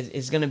ahead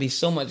is going to be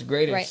so much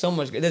greater. Right. So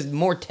much. There's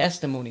more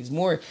testimonies,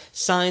 more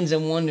signs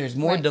and wonders,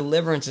 more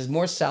deliverances,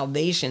 more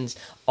salvations,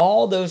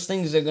 all those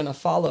things are going to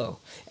follow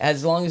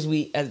as long as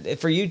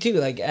for you too,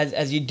 like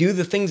as you do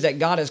the things that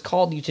God has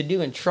called you to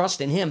do and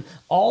trust in him,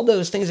 all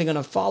those things are going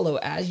to follow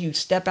as you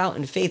step out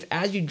in faith,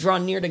 as you draw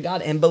near to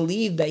God and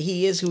believe that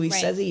he is who he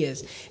says he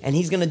is. And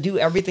he's going to do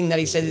everything that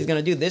he says he's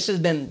going to do. This has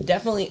been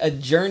definitely a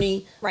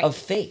journey of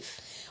faith.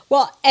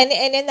 Well, and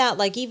in that,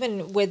 like,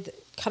 even with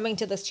coming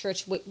to this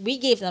church, we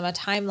gave them a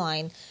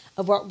timeline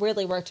of what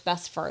really worked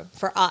best for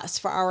us,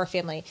 for our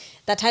family.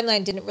 That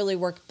timeline didn't really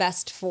work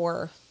best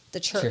for the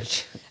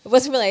church. It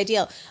wasn't really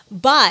ideal,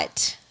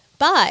 but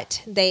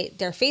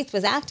their faith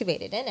was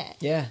activated in it.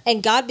 Yeah.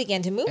 And God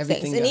began to move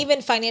things. And God.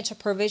 even financial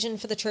provision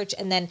for the church.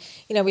 And then,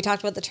 we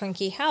talked about the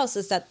turnkey house,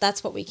 is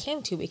that's what we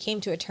came to. We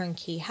came to a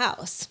turnkey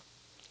house.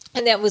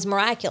 And that was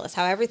miraculous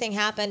how everything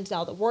happened,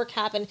 all the work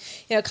happened.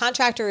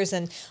 Contractors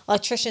and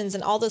electricians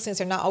and all those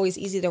things are not always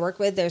easy to work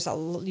with. There's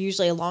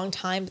usually a long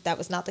time, but that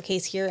was not the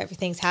case here.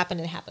 Everything's happened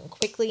and it happened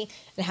quickly and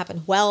it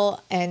happened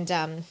well. And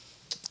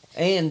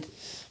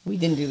we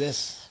didn't do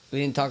this. We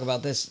didn't talk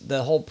about this.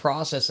 The whole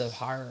process of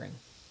hiring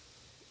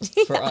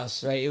for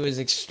us, right? It was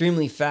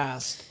extremely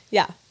fast.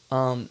 Yeah.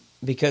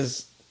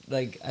 Because,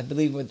 like, I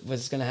believe what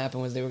was going to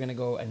happen was they were going to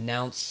go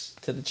announce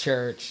to the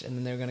church, and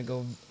then they were going to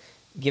go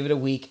give it a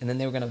week, and then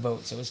they were going to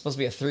vote. So it was supposed to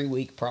be a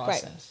 3-week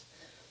process.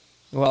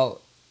 Right.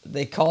 Well,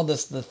 they called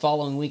us the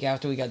following week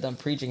after we got done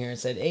preaching here and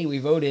said, "Hey, we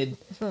voted,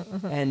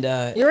 and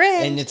you're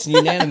in, and it's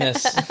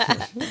unanimous.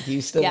 Do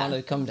you still want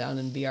to come down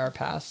and be our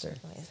pastor?"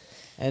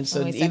 And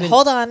so we said,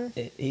 "Hold on."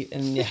 We're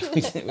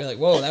like,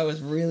 "Whoa, that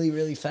was really,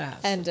 really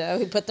fast." And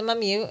we put them on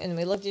mute, and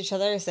we looked at each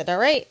other and said, "All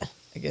right,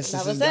 I guess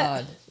this is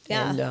God."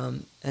 Yeah.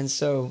 And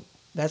so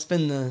that's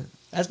been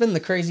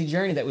the crazy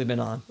journey that we've been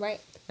on.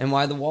 Right. And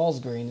why the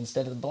wall's green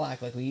instead of the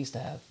black like we used to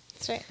have.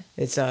 That's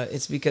right.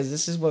 It's because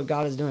this is what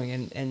God is doing,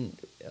 and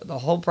the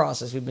whole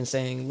process we've been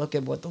saying, look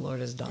at what the Lord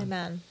has done.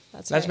 Amen.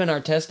 That's been our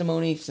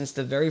testimony since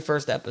the very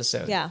first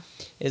episode. Yeah.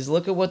 Is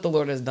look at what the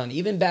Lord has done.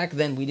 Even back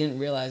then, we didn't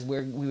realize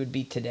where we would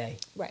be today.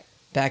 Right.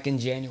 Back in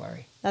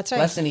January. That's right.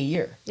 Less than a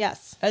year.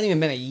 Yes. It hasn't even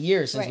been a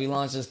year since we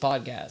launched this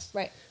podcast.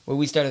 Right. Where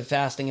we started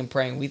fasting and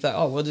praying. We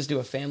thought, we'll just do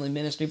a family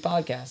ministry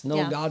podcast.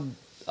 No, God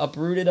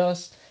uprooted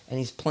us and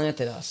he's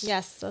planted us.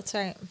 Yes, that's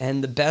right.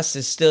 And the best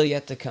is still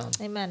yet to come.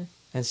 Amen.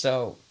 And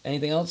so,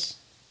 anything else?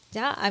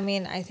 Yeah,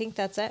 I think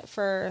that's it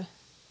for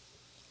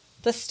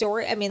the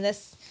story.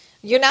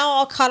 You're now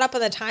all caught up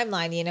on the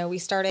timeline. We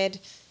started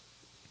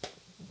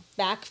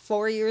back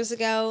 4 years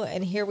ago,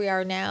 and here we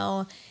are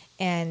now,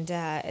 and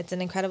it's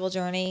an incredible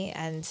journey,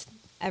 and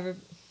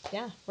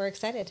we're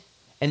excited.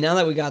 And now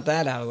that we got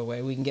that out of the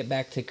way, we can get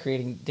back to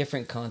creating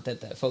different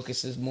content that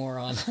focuses more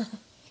on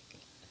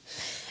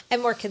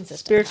and more consistent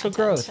spiritual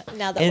content, growth.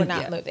 Now that we're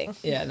not moving.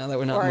 Yeah, now that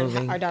we're not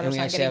moving. Our daughters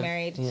aren't getting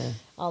married. Yeah.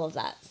 All of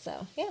that.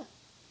 So, yeah.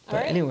 All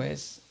right.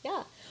 Anyways.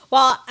 Yeah.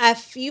 Well,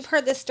 if you've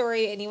heard this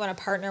story and you want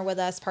to partner with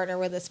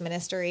this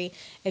ministry,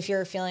 if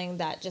you're feeling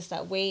that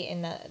weight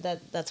and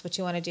that's what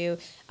you want to do,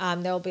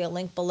 there will be a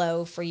link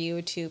below for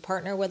you to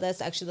partner with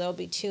us. Actually, there will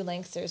be 2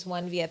 links. There's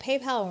one via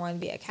PayPal and one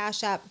via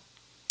Cash App.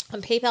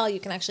 On PayPal, you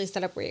can actually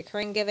set up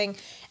recurring giving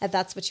if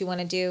that's what you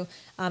want to do.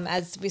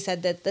 As we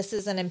said, that this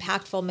is an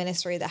impactful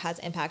ministry that has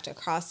impact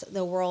across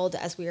the world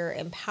as we are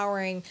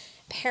empowering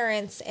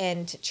parents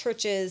and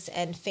churches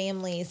and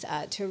families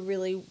to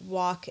really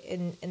walk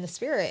in the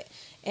Spirit,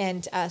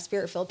 and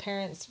Spirit-filled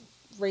parents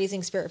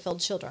raising Spirit-filled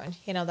children.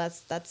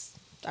 That's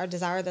our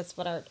desire. That's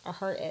what our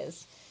heart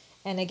is.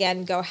 And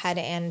again, go ahead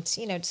and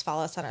just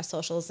follow us on our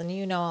socials,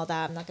 and all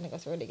that. I'm not going to go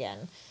through it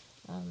again.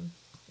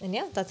 And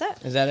that's it.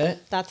 Is that it?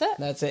 That's it.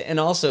 That's it. And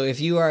also,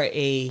 if you are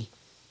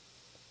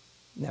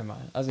never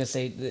mind. I was going to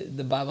say,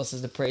 the Bible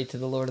says to pray to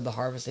the Lord of the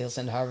harvest. He'll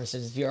send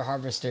harvesters. If you're a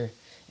harvester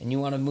and you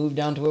want to move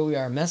down to where we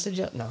are, message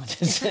up. No.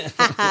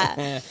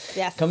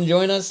 Yes. Come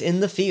join us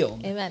in the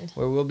field. Amen.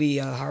 Where we'll be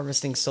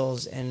harvesting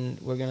souls, and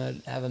we're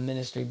going to have a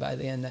ministry by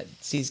the end that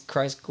sees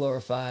Christ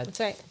glorified. That's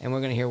right. And we're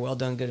going to hear, well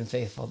done, good and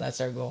faithful.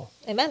 That's our goal.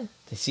 Amen.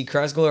 To see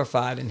Christ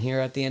glorified and hear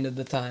at the end of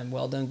the time,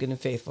 well done, good and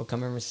faithful,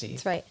 come and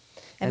receive. That's right.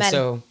 Amen. And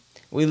so,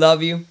 we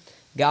love you.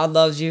 God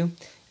loves you.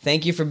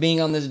 Thank you for being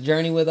on this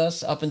journey with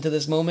us up until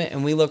this moment,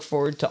 and we look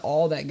forward to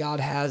all that God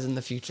has in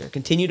the future.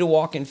 Continue to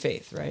walk in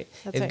faith, right?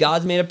 If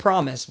God's made a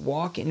promise,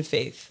 walk in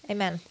faith.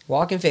 Amen.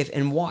 Walk in faith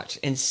and watch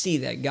and see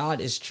that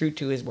God is true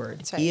to his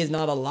word. Right. He is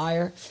not a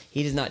liar.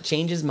 He does not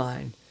change his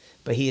mind,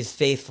 but he is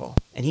faithful,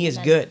 and he is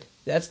good.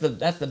 That's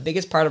the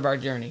biggest part of our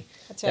journey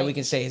that we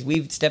can say is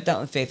we've stepped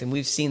out in faith, and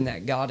we've seen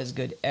that God is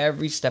good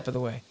every step of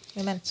the way.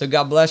 Amen. So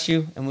God bless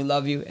you, and we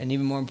love you, and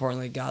even more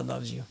importantly, God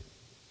loves you.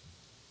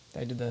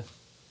 I did the...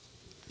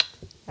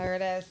 There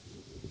it is.